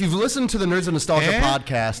 if you've listened to the Nerds of Nostalgia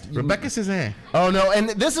podcast... Rebecca says eh. Oh, no, and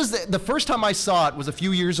this is the first time I saw it was a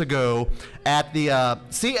few years ago at the...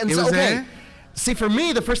 See, for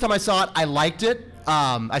me, the first time I saw it, I liked it.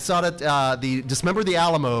 I saw it at the Dismember the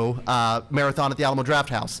Alamo marathon at the Alamo Draft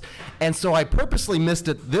House. And so I purposely missed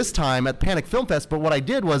it this time at Panic Film Fest, but what I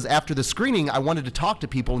did was after the screening, I wanted to talk to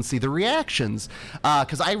people and see the reactions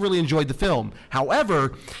because I really enjoyed the film.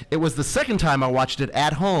 However, it was the second time I watched it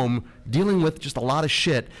at home dealing with just a lot of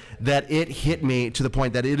shit that it hit me to the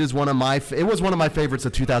point that it was one of my favorites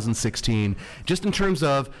of 2016, just in terms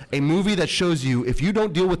of a movie that shows you if you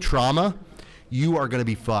don't deal with trauma, you are going to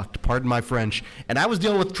be fucked. Pardon my French. And I was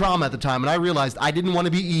dealing with trauma at the time, and I realized I didn't want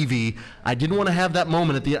to be Evie. I didn't want to have that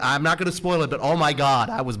moment at the end. I'm not going to spoil it, but oh my God,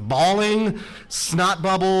 I was bawling, snot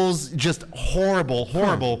bubbles, just horrible.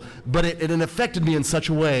 But it affected me in such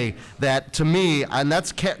a way that to me, and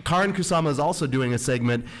that's Karin Kusama is also doing a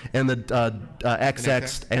segment in the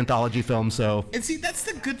XX anthology film. So. And see, that's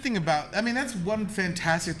the good thing about, that's one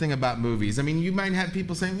fantastic thing about movies. You might have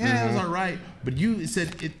people saying, yeah, it was all right. But you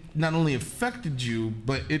said it not only affected you,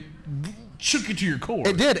 but it shook you to your core.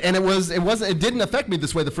 It did, and it didn't affect me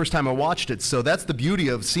this way the first time I watched it. So that's the beauty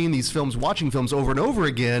of seeing these films, watching films over and over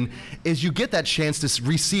again, is you get that chance to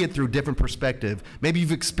re-see it through a different perspective. Maybe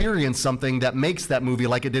you've experienced something that makes that movie,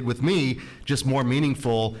 like it did with me, just more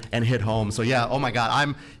meaningful and hit home. So yeah, oh my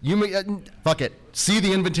God, fuck it. See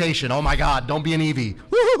The Invitation. Oh my God, don't be an Evie.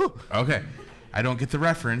 Woo-hoo. Okay, I don't get the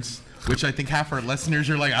reference. Which I think half our listeners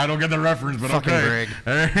are like, I don't get the reference, but fucking okay. Greg.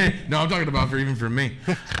 All right. No, I'm talking about even for me.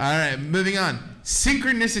 All right, moving on.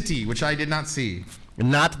 Synchronicity, which I did not see.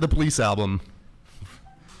 Not the Police album.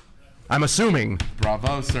 I'm assuming.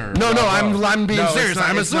 Bravo, sir. No, Bravo. I'm being serious.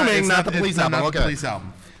 I'm assuming not the it's Police album. Not Okay. the Police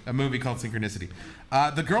album. A movie called Synchronicity.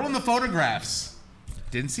 The Girl in the Photographs.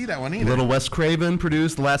 Didn't see that one either. Little Wes Craven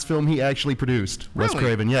produced the last film he actually produced. Wes Really?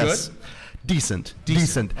 Craven, yes. Good? Decent.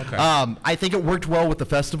 Okay. I think it worked well with the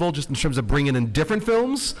festival, just in terms of bringing in different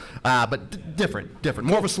films, but different.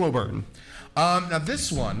 More of a slow burn. Now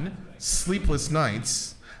this one, Sleepless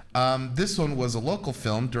Nights, this one was a local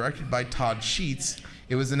film directed by Todd Sheets.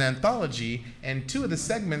 It was an anthology, and two of the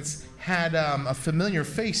segments had a familiar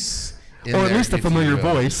face in Or at there, least a if you familiar will.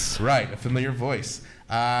 voice. Right, a familiar voice.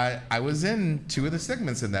 I was in two of the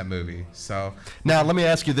segments in that movie, so... Now, let me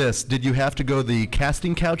ask you this. Did you have to go the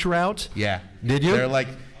casting couch route? Yeah. Did you? They're like,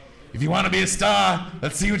 if you want to be a star,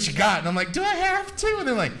 let's see what you got. And I'm like, do I have to? And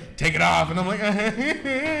they're like, take it off. And I'm like,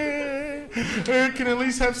 can I at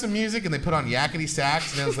least have some music? And they put on yakety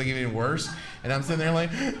sax, and then it's like even worse. And I'm sitting there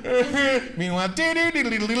like, meanwhile,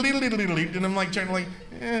 and I'm like trying to like,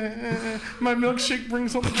 my milkshake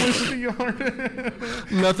brings all the boys to the yard.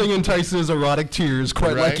 Nothing entices erotic tears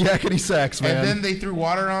quite like yakety sax, man. And then they threw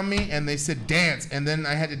water on me, and they said dance. And then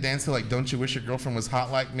I had to dance to like, Don't You Wish Your Girlfriend Was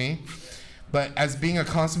Hot Like Me? But as being a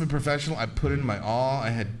consummate professional, I put in my all. I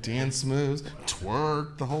had dance moves,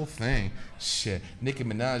 twerk, the whole thing. Shit, Nicki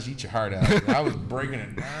Minaj, eat your heart out. I was breaking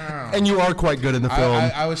it down. And you are quite good in the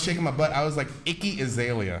film. I was shaking my butt. I was like Icky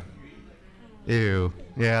Azalea. Ew.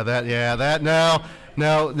 Yeah, no,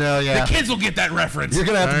 yeah. The kids will get that reference. You're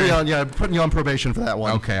going to have to be putting you on probation for that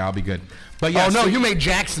one. Okay, I'll be good. But yeah, oh, no, you made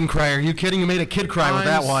Jackson cry. Are you kidding? You made a kid cry with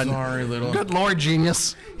that one. Sorry, little. Good Lord,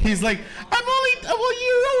 genius. He's like, I'm only a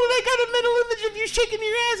year old. I got a mental image of you shaking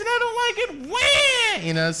your ass, and I don't like it. Wah!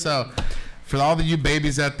 You know, so for all of you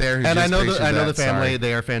babies out there who and just I know the family. sorry.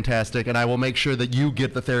 They are fantastic, and I will make sure that you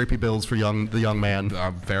get the therapy bills for the young man.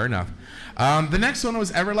 Fair enough. The next one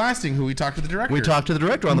was Everlasting, who we talked to the director. We talked to the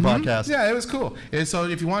director on the podcast. Yeah, it was cool. And so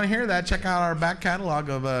if you want to hear that, check out our back catalog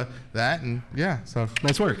of that. And yeah, so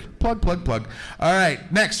Nice work. Plug. All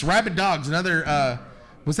right, next, Rabid Dogs. Another.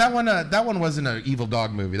 Was that one? That one wasn't an evil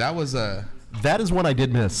dog movie. That was a. That is one I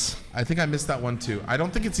did miss. I think I missed that one too. I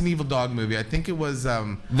don't think it's an evil dog movie. I think it was.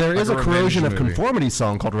 There like is a Corrosion of movie. Conformity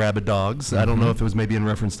song called Rabid Dogs. I don't know if it was maybe in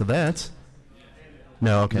reference to that.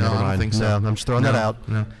 No, okay, never mind. I don't think so. No, I'm just throwing that out.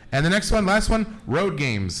 No. And the next one, last one, Road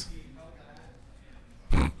Games.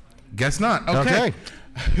 Guess not. Okay.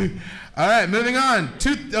 All right, moving on.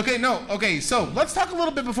 So let's talk a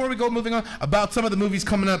little bit before we go moving on about some of the movies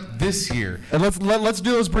coming up this year. And let's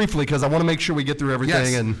do those briefly because I want to make sure we get through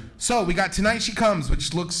everything. Yes. And So we got Tonight She Comes,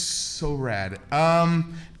 which looks so rad.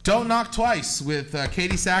 Don't Knock Twice with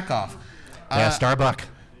Katie Sackhoff. Starbuck,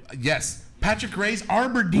 Yes. Patrick Ray's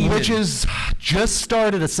Arbor Demon. which is just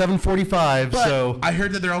started at 7:45. But So I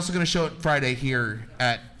heard that they're also going to show it Friday here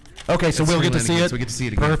at. okay, so It's we'll get to screening see again, it. so we get to see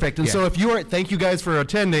it again. Perfect. And Yeah. so if you are, thank you guys for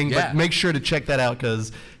attending. Yeah. But make sure to check that out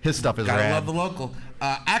because his stuff is Gotta rad. love the local.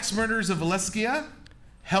 Axe Murders of Valeskia,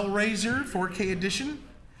 Hellraiser 4K edition,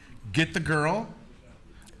 Get the Girl,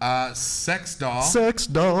 Sex Doll. Sex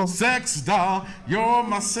doll. Sex doll, you're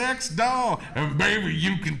my sex doll, and baby,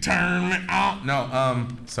 you can turn me on. No,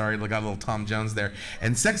 sorry, I got a little Tom Jones there.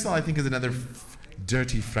 And Sex Doll, I think, is another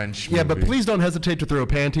dirty French movie. Yeah, but please don't hesitate to throw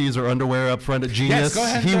panties or underwear up front at Genius. go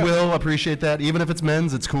ahead, He throw it. will appreciate that, even if it's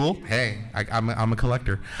men's. It's cool. Hey, I'm a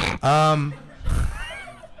collector.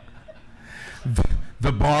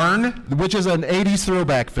 The Barn, Which is an 80s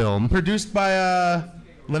throwback film. produced by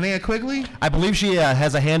Linnea Quigley. I believe she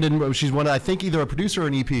has a hand in. She's one. I think either a producer or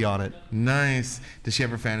an EP on it. Nice. Does she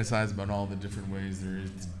ever fantasize about all the different ways there is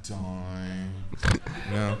to die?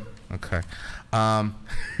 No. Okay.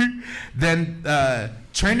 Then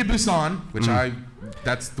Train to Busan, which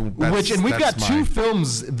We've got two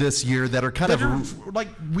films this year that are kind that of are like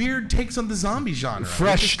weird takes on the zombie genre.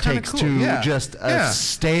 fresh which is kinda takes cool. to Yeah. just a Yeah.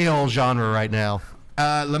 stale genre right now.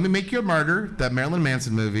 Let Me Make You a Martyr, that Marilyn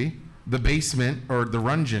Manson movie. The Basement, or The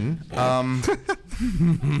Rungeon.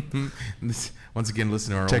 Once again,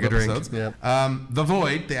 listen to our Take old a drink. episodes. Yeah. The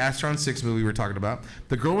Void, the Astron 6 movie we were talking about.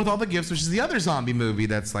 The Girl with All the Gifts, which is the other zombie movie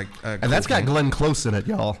that's like... And that's got Glenn Close in it,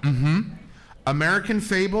 y'all. American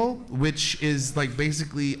Fable, which is like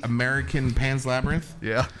basically American Pan's Labyrinth.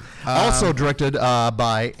 Yeah. Also directed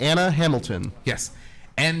by Anna Hamilton. Yes.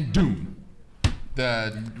 And Doom.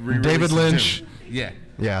 The re-release David of Lynch. Doom. Yeah.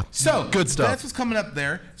 Yeah. So good stuff. That's what's coming up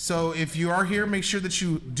there. So if you are here, make sure that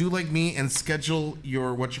you do like me and schedule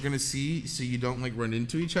what you're gonna see so you don't like run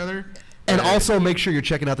into each other. And also make sure you're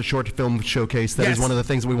checking out the short film showcase. That is Yes. one of the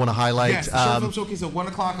things that we want to highlight. Yes, the short film showcase at 1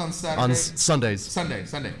 o'clock on Saturday. on Sundays.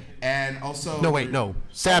 Sunday, and also. No, wait, no.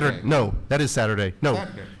 Saturday. No, that is Saturday. No.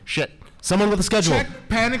 Saturday. Shit. Someone with a schedule. Check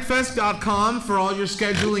panicfest.com for all your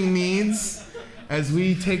scheduling needs. As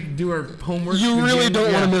we do our homework. You really again.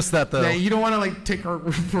 don't want to miss that, though. Yeah, you don't want to like take our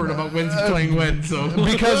report about when's playing when. So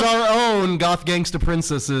Because our own Goth Gangsta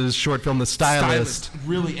Princess's short film, The Stylist.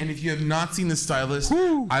 Really, and if you have not seen The Stylist,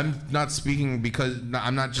 I'm not speaking because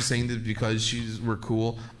I'm not just saying this because we're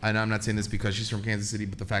cool, and I'm not saying this because she's from Kansas City.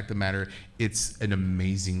 But the fact of the matter, it's an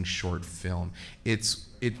amazing short film. It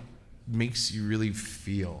makes you really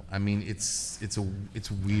feel. I mean, it's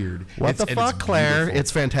weird. What the fuck, Claire? Beautiful.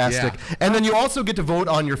 It's fantastic. Yeah. And then you also get to vote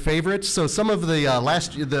on your favorites. So some of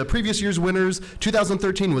the previous year's winners,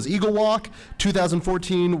 2013 was Eagle Walk.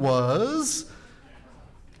 2014 was...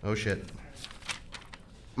 Oh, shit.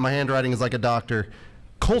 My handwriting is like a doctor.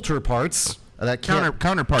 Coulter Parts.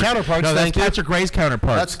 Counterparts. Counterparts, No, that's thank you. Patrick Ray's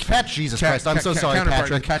Counterparts. That's Jesus Christ. I'm so sorry,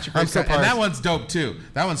 Counterparts, Patrick. Ray's I'm so and sorry. that one's dope too.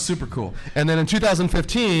 That one's super cool. And then in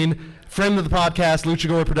 2015, friend of the podcast,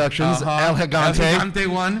 Luchagore Productions, El Gigante. El Gigante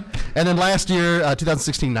won. And then last year,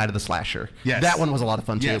 2016, Night of the Slasher. Yes. That one was a lot of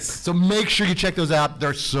fun, too. Yes. So make sure you check those out.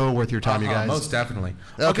 They're so worth your time, you guys. Most definitely.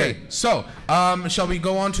 Okay. Okay, so shall we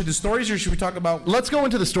go on to the stories, or should we talk about? Let's go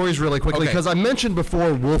into the stories really quickly, Okay. because I mentioned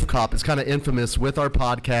before Wolf Cop is kind of infamous with our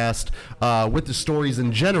podcast, with the stories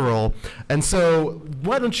in general. And so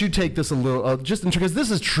why don't you take this a little, because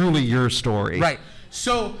this is truly your story. Right.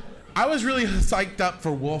 So I was really psyched up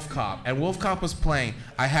for Wolf Cop, and Wolf Cop was playing.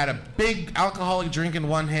 I had a big alcoholic drink in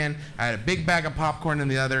one hand, I had a big bag of popcorn in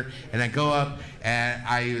the other, and I go up, and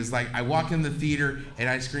I walk in the theater, and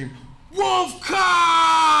I scream, "Wolf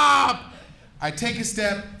Cop!" I take a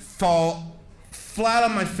step, fall flat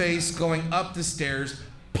on my face, going up the stairs,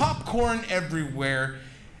 popcorn everywhere,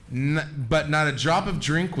 but not a drop of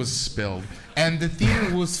drink was spilled. And the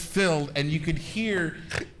theater was filled, and you could hear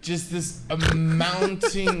just this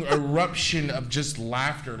mounting eruption of just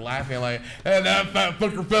laughing like, "And that fat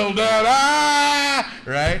fucker fell down, ah!"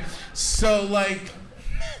 Right? So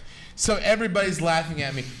everybody's laughing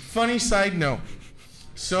at me. Funny side note.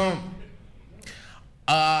 So,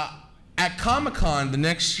 at Comic-Con the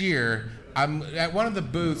next year, I'm at one of the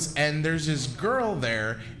booths, and there's this girl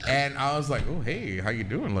there, and I was like, "Oh, hey, how you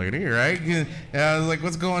doing, lady?" Right? And I was like,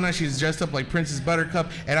 "What's going on?" She's dressed up like Princess Buttercup,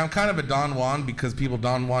 and I'm kind of a Don Juan because people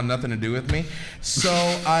Don Juan nothing to do with me. So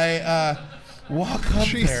I walk up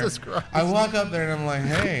Jesus there. Christ. I walk up there and I'm like,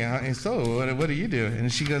 hey, so what do you do?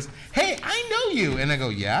 And she goes, hey, I know you. And I go,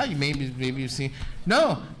 yeah, you maybe you've seen.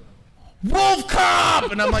 No, Wolf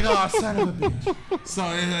Cop. And I'm like, oh, son of a bitch. So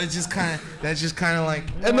that's just kind of like.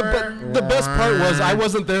 And the best part was I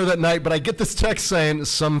wasn't there that night, but I get this text saying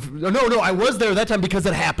no, I was there that time because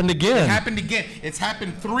it happened again. It happened again. It's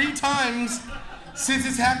happened 3 times since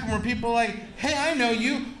it's happened where people are like, hey, I know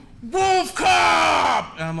you, Wolf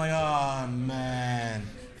Cop. And I'm like, oh, man.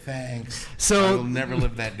 Thanks. So I will never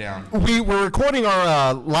live that down. We were recording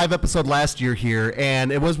our live episode last year here,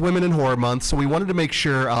 and it was Women in Horror Month, so we wanted to make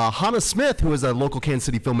sure Hannah Smith, who is a local Kansas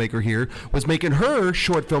City filmmaker here, was making her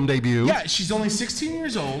short film debut. Yeah, she's only 16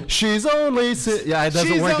 years old. She's only it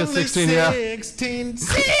doesn't work at 16. Yeah. 16.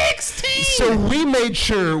 So we made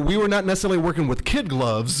sure we were not necessarily working with kid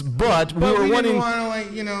gloves, but we were wanting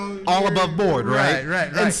all above board, right?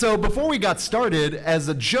 Right. And so before we got started, as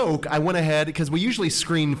a joke, I went ahead because we usually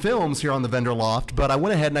screen films here on the Vendor Loft, but I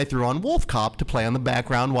went ahead and I threw on Wolf Cop to play on the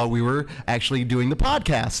background while we were actually doing the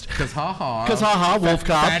podcast. Because haha, Wolf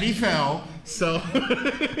Cop. Fatty fell. So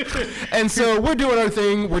and so we're doing our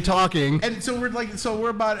thing, we're talking. And so we're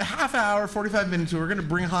about a half hour, 45 minutes, we're gonna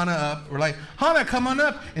bring Hannah up. We're like, Hannah, come on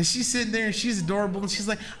up. And she's sitting there and she's adorable and she's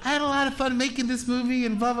like, I had a lot of fun making this movie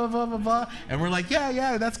and blah blah blah blah blah. And we're like,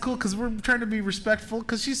 yeah, that's cool, because we're trying to be respectful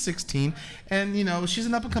because she's 16 and she's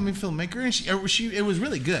an up and coming filmmaker and it was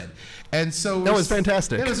really good. And so that was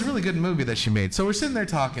fantastic. It was a really good movie that she made. So we're sitting there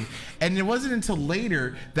talking, and it wasn't until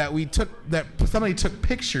later that somebody took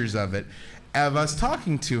pictures of it, of us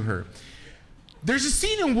talking to her. There's a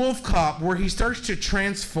scene in Wolf Cop where he starts to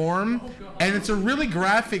transform, and it's a really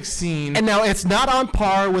graphic scene. And now it's not on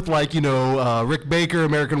par with Rick Baker,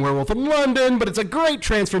 American Werewolf in London, but it's a great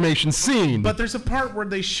transformation scene. But there's a part where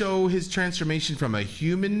they show his transformation from a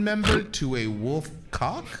human member to a wolf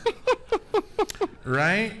cock.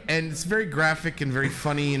 Right? And it's very graphic and very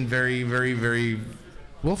funny and very, very, very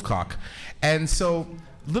wolfcock. And so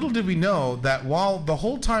little did we know that while the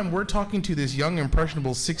whole time we're talking to this young,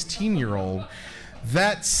 impressionable 16-year-old,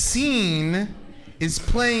 that scene is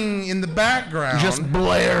playing in the background. Just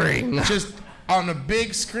blaring. Just on a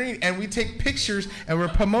big screen. And we take pictures and we're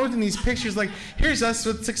promoting these pictures like, here's us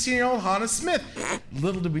with 16-year-old Hannah Smith.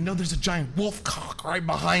 Little did we know there's a giant wolf cock right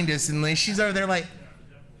behind us. And she's over there like,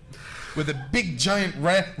 with a big giant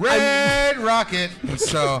red rocket.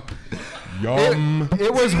 So, yum.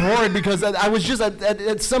 It was horrid because I was just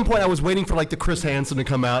at some point I was waiting for the Chris Hansen to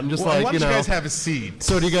come out and just why don't you guys have a seat?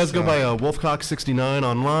 So do you guys go by Wolfcock 69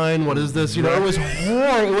 online? What is this? It was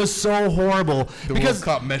horrible. It was so horrible. The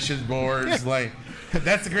Wolfcock message boards,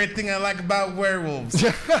 that's the great thing I like about werewolves.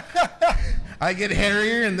 I get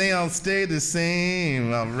hairier and they all stay the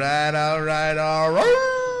same. All right.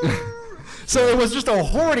 So it was just a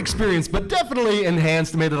horrid experience, but definitely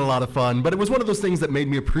enhanced, made it a lot of fun. But it was one of those things that made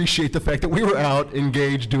me appreciate the fact that we were out,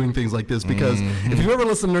 engaged, doing things like this. Because if you've ever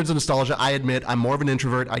listened to Nerds of Nostalgia, I admit I'm more of an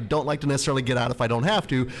introvert. I don't like to necessarily get out if I don't have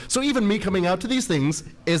to. So even me coming out to these things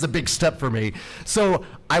is a big step for me. So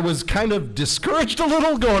I was kind of discouraged a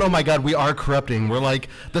little, going, oh my God, we are corrupting. We're like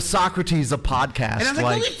the Socrates of podcasts. And I was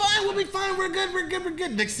like, we'll be fine, we're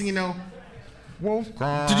good. Next thing you know,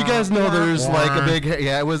 Wolfcock. Did you guys know there's a big?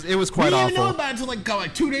 Yeah, it was quite awful. We didn't know about it until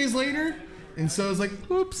 2 days later, and so I was like,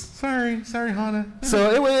 "Oops, sorry, Hannah."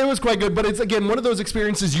 So it was quite good, but it's again one of those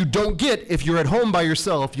experiences you don't get if you're at home by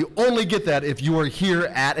yourself. You only get that if you are here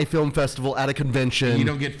at a film festival, at a convention. You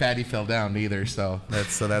don't get Fatty Fell Down either, so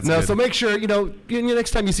that's no. Good. So make sure next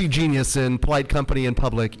time you see Genius in polite company in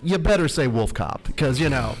public, you better say Wolf Cop because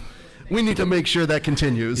we need to make sure that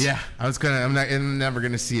continues. Yeah, I'm never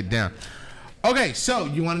gonna see it down. Okay, so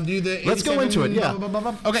you want to do the 87? Let's go into it, yeah.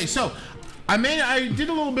 Okay, so I did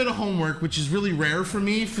a little bit of homework, which is really rare for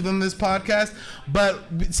me this podcast. But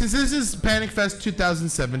since this is Panic Fest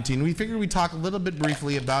 2017, we figured we'd talk a little bit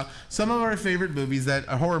briefly about some of our favorite movies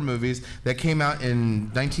horror movies that came out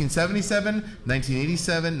in 1977,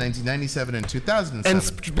 1987, 1997, and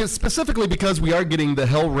 2007. And specifically because we are getting the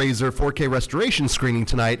Hellraiser 4K restoration screening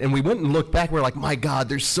tonight, and we went and looked back, we're like, my God,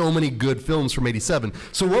 there's so many good films from 87.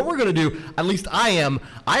 So what we're going to do, at least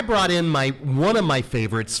I brought in one of my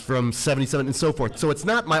favorites from 77 and so forth. So it's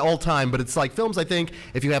not my all-time, but it's films I think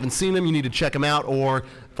if you haven't seen them, you need to check them out, or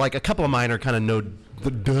a couple of mine are kind of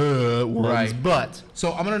the ones. Right. But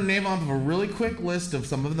so I'm going to name off a really quick list of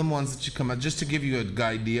some of the ones that should come out, just to give you an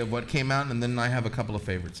idea of what came out, and then I have a couple of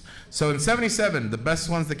favorites. So in 77, the best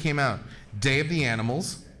ones that came out: Day of the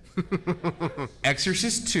Animals,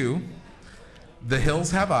 Exorcist 2, The Hills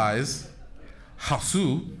Have Eyes,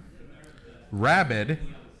 Hausu, Rabid,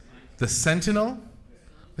 The Sentinel.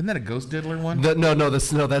 Isn't that a Ghost Diddler one? No, that's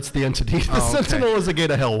the Entity. The okay. Sentinel is a Gate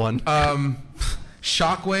of Hell one.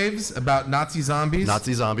 Shockwaves about Nazi zombies.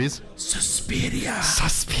 Nazi zombies. Suspiria,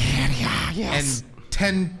 yes. and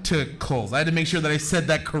tentacles. I had to make sure that I said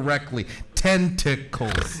that correctly.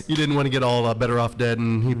 Tentacles. You didn't want to get all Better Off Dead,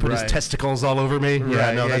 and he put his Right. testicles all over me.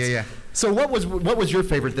 Right, that's. yeah. So what was your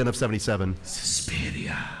favorite then of 77?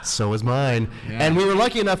 Suspiria. So was mine. Yeah. And we were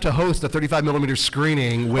lucky enough to host a 35mm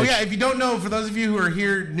screening. Which, Oh yeah, if you don't know, for those of you who are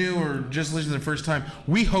here new or just listening the first time,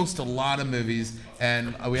 we host a lot of movies,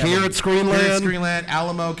 and we have Here at Screenland.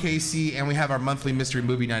 Alamo, KC, and we have our monthly mystery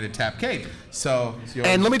movie night at Tap Cave. So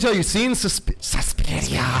and let me tell you, seeing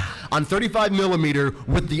Suspiria on 35mm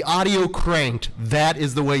with the audio cranked, that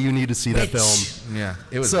is the way you need to see that film. yeah,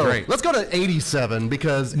 it was So great. let's go to 87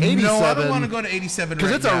 because 87. No, I don't want to go to 87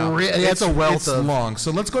 right it's now. it's a wealth of. long. So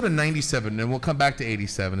let's go to 97, and we'll come back to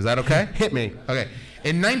 87. Is that okay? Hit me. Okay.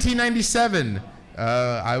 In 1997,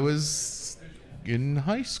 I was in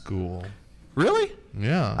high school. Really?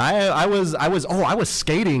 Yeah. I was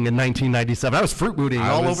skating in 1997. I was fruit booting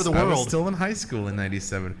all over the I was world. still in high school in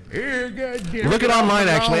 97. Look it online,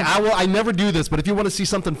 actually. I never do this, but if you want to see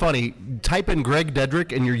something funny, type in Greg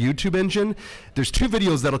Dedrick in your YouTube engine. There's 2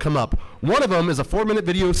 videos that'll come up. One of them is a 4-minute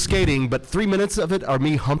video of skating, but 3 minutes of it are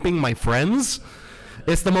me humping my friends.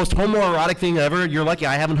 It's the most homoerotic thing ever. You're lucky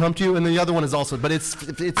I haven't humped you, and the other one is also. But it's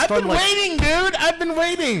I've fun. been waiting, dude. I've been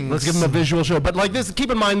waiting. Let's give them a visual show. But like this, keep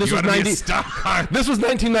in mind this was 90. This was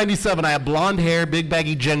 1997. I have blonde hair, big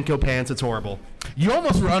baggy Genko pants. It's horrible. You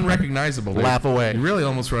almost were unrecognizable. Dude. Laugh away. You really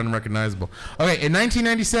almost were unrecognizable. Okay, in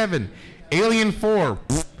 1997, Alien 4,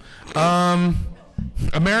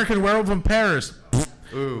 American Werewolf in Paris,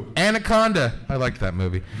 Ooh. Anaconda. I liked that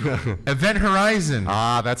movie. Event Horizon,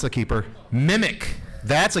 That's a keeper. Mimic,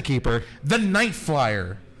 That's a keeper. The Night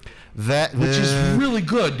Flyer, That which is really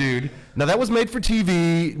good, dude. Now that was made for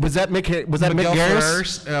TV. Was that Mick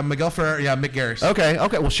Garris? Miguel Ferrer. Yeah, Mick Garris. Okay.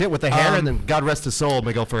 Well, shit with the hair, and then God rest his soul,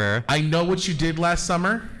 Miguel Ferrer. I Know What You Did Last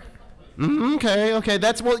Summer. Okay.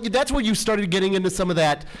 That's where you started getting into some of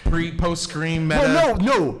that. Post Scream meta.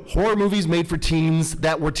 No. Horror movies made for teens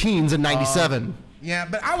that were teens in '97. Yeah,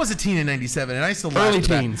 but I was a teen in '97, and I still Early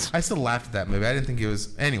laughed at teens. that. I still laughed at that movie. I didn't think it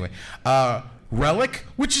was anyway. Relic,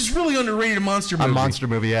 which is really underrated monster movie. A monster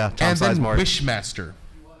movie, yeah. Tom And then Sizemore. Wishmaster.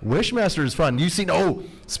 Wishmaster is fun. You see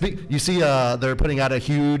they're putting out a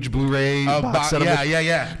huge Blu-ray box set of it.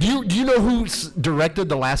 Yeah. Do you know who directed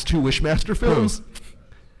the last 2 Wishmaster films?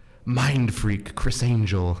 Mind Freak, Chris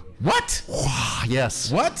Angel. What? Yes.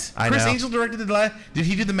 What? I Chris know. Angel directed the last. Did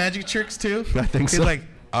he do the magic tricks too? I think He's so. like,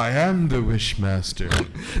 I am the Wishmaster.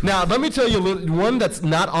 Now, let me tell you one that's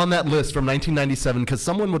not on that list from 1997, because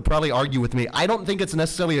someone would probably argue with me. I don't think it's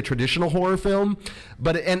necessarily a traditional horror film,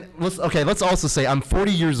 but let's also say I'm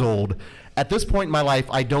 40 years old. At this point in my life,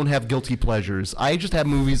 I don't have guilty pleasures. I just have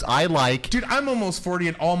movies I like. Dude, I'm almost 40,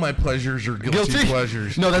 and all my pleasures are guilty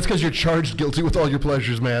pleasures. No, that's because you're charged guilty with all your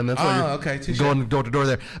pleasures, man. That's why you're okay, touche. going door to door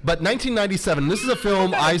there. But 1997, this is a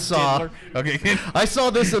film I saw. Okay. I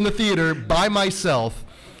saw this in the theater by myself.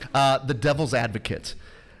 The Devil's Advocate.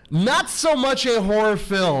 Not so much a horror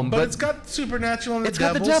film, But it's got supernatural and it's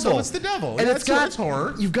got the devil. so it's the devil. And Yeah, it's got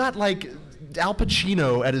horror. You've got like Al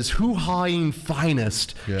Pacino at his hoo-hawing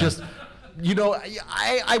finest. Yeah. Just,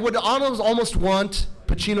 I would almost want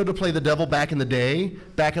Pacino to play the devil back in the day,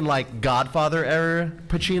 back in like Godfather era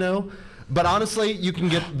Pacino. But honestly, you can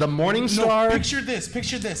get the Morning Star. No, picture this.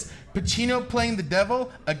 Pacino playing the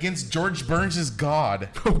devil against George Burns' God.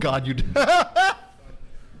 Oh God, you.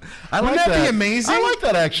 Wouldn't that be amazing? I like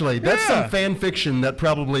that actually. That's Yeah. some fan fiction that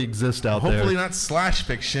probably exists out there. Hopefully not slash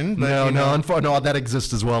fiction. But No, that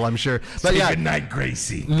exists as well, I'm sure. But yeah, Good night,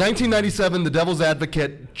 Gracie. 1997, The Devil's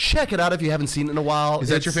Advocate. Check it out if you haven't seen it in a while. Is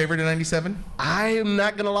that your favorite in 97? I'm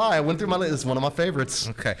not gonna lie. I went through my list. It's one of my favorites.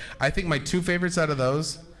 Okay. I think my 2 favorites out of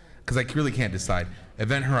those, because I really can't decide,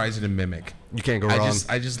 Event Horizon and Mimic. You can't go wrong.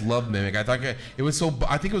 I just love Mimic. I thought it was so.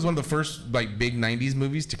 I think it was one of the first like big '90s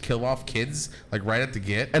movies to kill off kids like right at the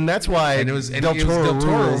get. And that's why Del Toro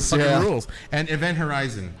rules. fucking Yeah. rules. And Event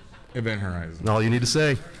Horizon. All you need to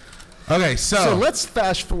say. Okay, So let's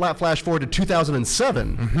flash forward to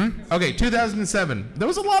 2007. Okay, 2007. There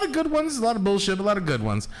was a lot of good ones, a lot of bullshit, a lot of good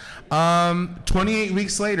ones. 28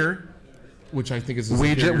 weeks later, which I think is a We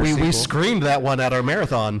superior sequel. screamed that one at our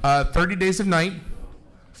marathon. 30 Days of Night,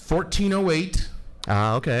 1408,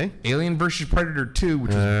 Okay. Alien vs. Predator 2,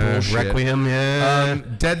 which was bullshit. Requiem, yeah.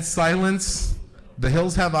 Dead Silence, The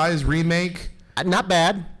Hills Have Eyes remake. Not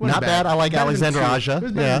bad. Not bad. I like Better than Alexander 2. Aja. It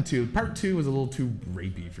was better than 2. Part 2 was a little too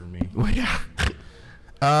rapey for me. Well, yeah.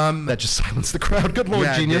 That just silenced the crowd. Good Lord,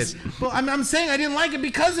 Yeah, it genius. did. Well, I'm saying I didn't like it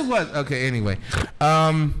because it was. Okay, anyway.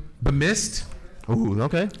 The Mist. Ooh,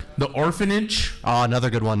 okay. The Orphanage. Oh, another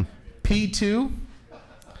good one. P2.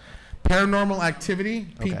 Paranormal Activity.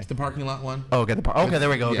 Okay. The parking lot one. Oh, okay. Okay, there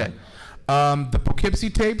we go. Okay. The Poughkeepsie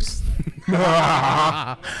tapes.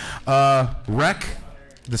 Wreck.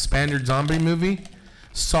 The Spaniard zombie movie.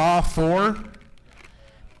 Saw 4.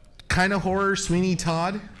 Kind of horror. Sweeney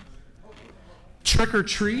Todd. Trick or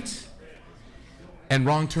Treat. And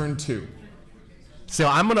Wrong Turn 2. So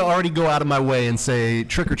I'm going to already go out of my way and say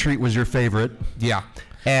Trick or Treat was your favorite. Yeah.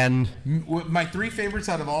 And My 3 favorites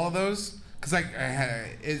out of all of those, because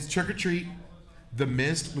is Trick or Treat, The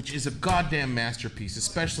Mist, which is a goddamn masterpiece,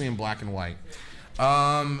 especially in black and white,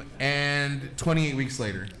 and 28 Weeks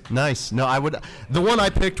Later. nice. No, the one I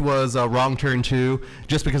picked was Wrong Turn 2,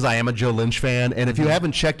 just because I am a Joe Lynch fan. And if you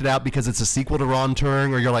haven't checked it out because it's a sequel to Wrong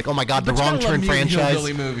Turn, or you're like, oh my God, the Wrong Turn franchise.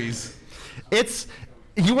 Hillbilly movies.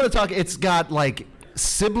 You want to talk, it's got like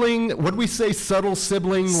sibling, what do we say, subtle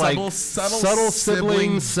sibling, Subtle sibling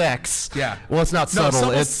sibling- sex. Yeah. Well, it's not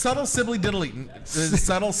subtle. It's subtle sibling diddling.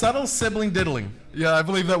 Subtle sibling diddling. Yeah, I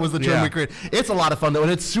believe that was the term Yeah. we created. It's a lot of fun, though,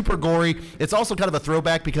 and it's super gory. It's also kind of a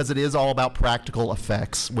throwback because it is all about practical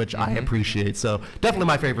effects, which I appreciate. So definitely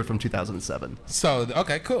my favorite from 2007. So,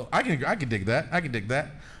 okay, cool. I can dig that. I can dig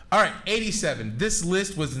that. All right, 87. This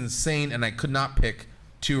list was insane, and I could not pick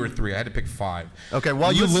 2 or 3. I had to pick 5. Okay,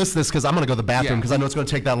 while you list this, because I'm going to go to the bathroom, Yeah. because I know it's going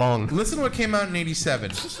to take that long. Listen to what came out in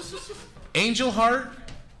 87. Angel Heart,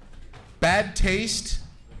 Bad Taste,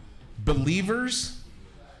 Believers,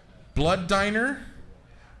 Blood Diner,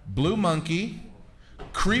 Blue Monkey,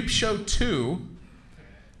 Creep Show 2,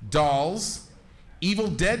 Dolls, Evil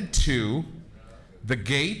Dead 2, The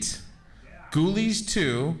Gate, Ghoulies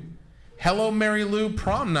 2, Hello Mary Lou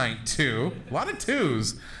Prom Night 2, a lot of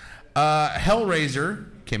 2s, Hellraiser,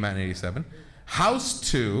 came out in 87, House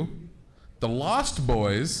 2, The Lost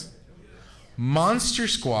Boys, Monster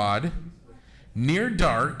Squad, Near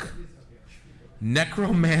Dark,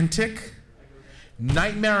 Necromantic,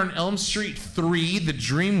 Nightmare on Elm Street 3, The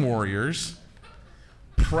Dream Warriors,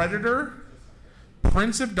 Predator,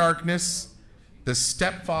 Prince of Darkness, The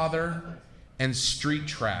Stepfather, and Street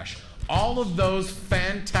Trash. All of those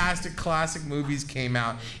fantastic classic movies came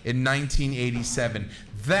out in 1987.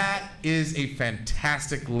 That is a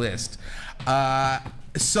fantastic list.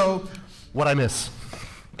 So, What I miss?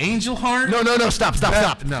 Angel Heart? No,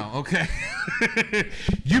 stop. No, okay.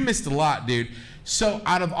 You missed a lot, dude. So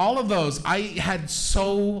out of all of those, I had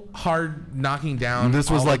so hard knocking down. This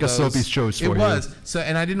was all like of a those. Sophie's choice for It you. was. So,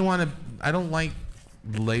 and I didn't want to. I don't like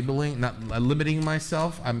labeling, not limiting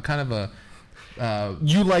myself. I'm kind of a.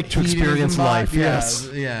 You like to hedonism experience bot. life, Yeah, yes.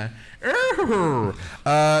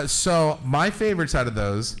 Yeah. So my favorites out of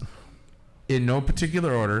those, in no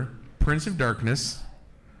particular order: Prince of Darkness,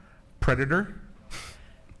 Predator,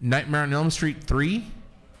 Nightmare on Elm Street 3,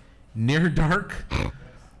 Near Dark,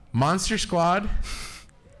 Monster Squad,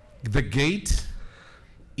 The Gate,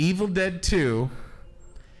 Evil Dead 2,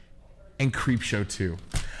 and Creepshow 2.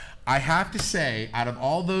 I have to say, out of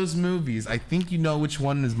all those movies, I think you know which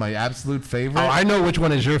one is my absolute favorite. Oh, I know which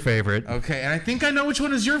one is your favorite. Okay, and I think I know which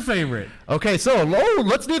one is your favorite. Okay, so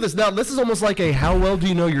let's do this. Now, this is almost like a how well do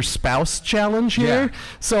you know your spouse challenge here. Yeah.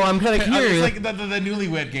 So I'm kind of curious. It's like the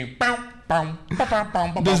newlywed game.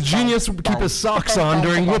 Does Genius keep his socks on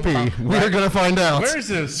during Whoopi? We're going to find out. Where's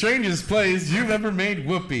the strangest place you've ever made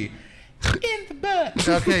Whoopi? In the butt.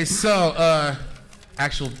 Okay, so,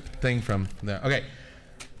 actual thing from there. Okay,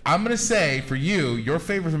 I'm going to say for you, your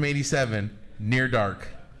favorite from 87, Near Dark.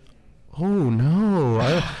 Oh,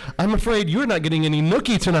 no. I'm afraid you're not getting any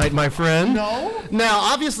nookie tonight, my friend. No? Now,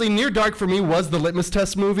 obviously, Near Dark for me was the litmus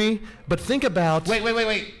test movie, but think about...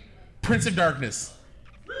 Wait. Prince of Darkness.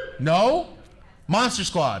 No? Monster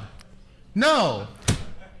Squad. No.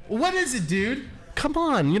 What is it, dude? Come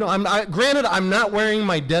on. You know, granted, I'm not wearing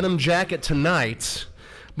my denim jacket tonight,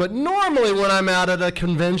 but normally when I'm out at a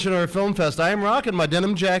convention or a film fest, I am rocking my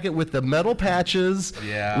denim jacket with the metal patches.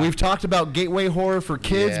 Yeah. We've talked about gateway horror for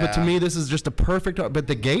kids, but to Yeah. me, this is just a perfect... But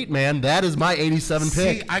The Gate, man, that is my 87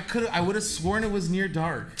 pick. See, I would have sworn it was Near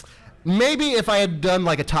Dark. Maybe if I had done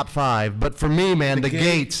like a top 5, but for me, man, The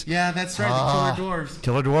Gate. Yeah, that's right. The Killer Dwarfs.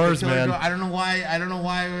 Killer Dwarfs, man. I don't know why.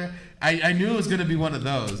 I knew it was gonna be one of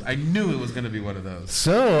those.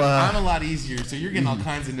 So, I'm a lot easier, so you're getting all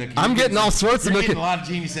kinds of nookie. I'm getting all sorts of You're nookie. getting a lot of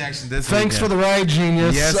genius action this Thanks for weekend. the ride,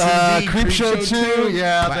 Genius. Yes, indeed. Creepshow 2.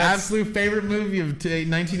 Yeah, my that's... absolute favorite movie of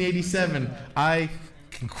 1987. I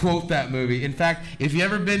quote that movie. In fact, if you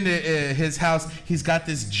ever been to his house, he's got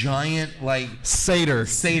this giant like Satyr.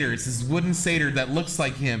 It's this wooden satyr that looks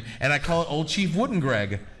like him, and I call it Old Chief Wooden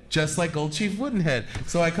Greg. Just like Old Chief Woodenhead.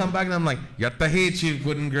 So I come back and I'm like, yatta hey, Chief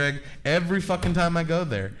Wooden Greg, every fucking time I go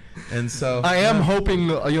there. And so I am hoping,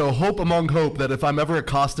 hope among hope that if I'm ever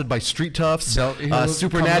accosted by street toughs, he'll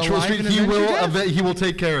Supernatural come alive Street, and avenge your he will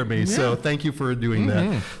take care of me. So thank you for doing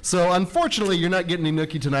that. So unfortunately, you're not getting any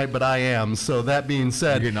Nookie tonight, but I am. So that being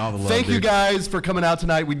said, You're getting all the love, thank you dude. guys for coming out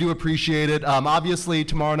tonight. We do appreciate it. Obviously,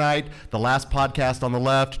 tomorrow night, the last podcast on the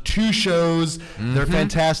left, 2 shows. They're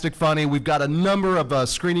fantastic, funny. We've got a number of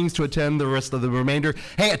screenings to attend the rest of the remainder.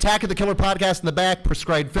 Hey, Attack of the Killer podcast in the back,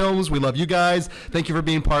 Prescribed Films. We love you guys. Thank you for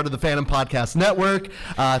being part of the Phantom Podcast Network.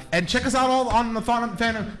 and check us out all on the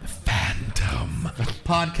Phantom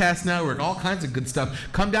Podcast Network. All kinds of good stuff.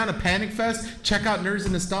 Come down to Panic Fest. Check out Nerds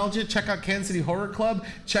and Nostalgia. Check out Kansas City Horror Club.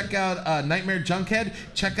 Check out Nightmare Junkhead.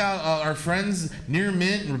 Check out our friends Near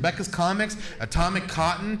Mint and Rebecca's Comics, Atomic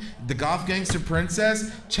Cotton, The Goth Gangster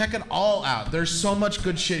Princess. Check it all out. There's so much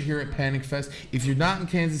good shit here at Panic Fest. If you're not in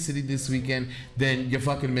Kansas City this weekend, then you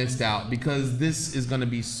fucking missed out, because this is going to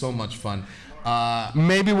be so much fun.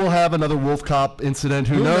 Maybe we'll have another Wolf Cop incident.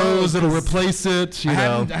 Who knows? It'll replace it.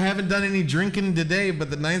 I haven't done any drinking today,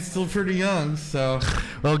 but the night's still pretty young. So,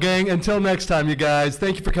 Well, gang, until next time, you guys,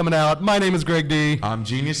 thank you for coming out. My name is Greg D. I'm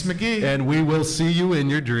Genius McGee. And we will see you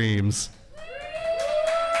in your dreams.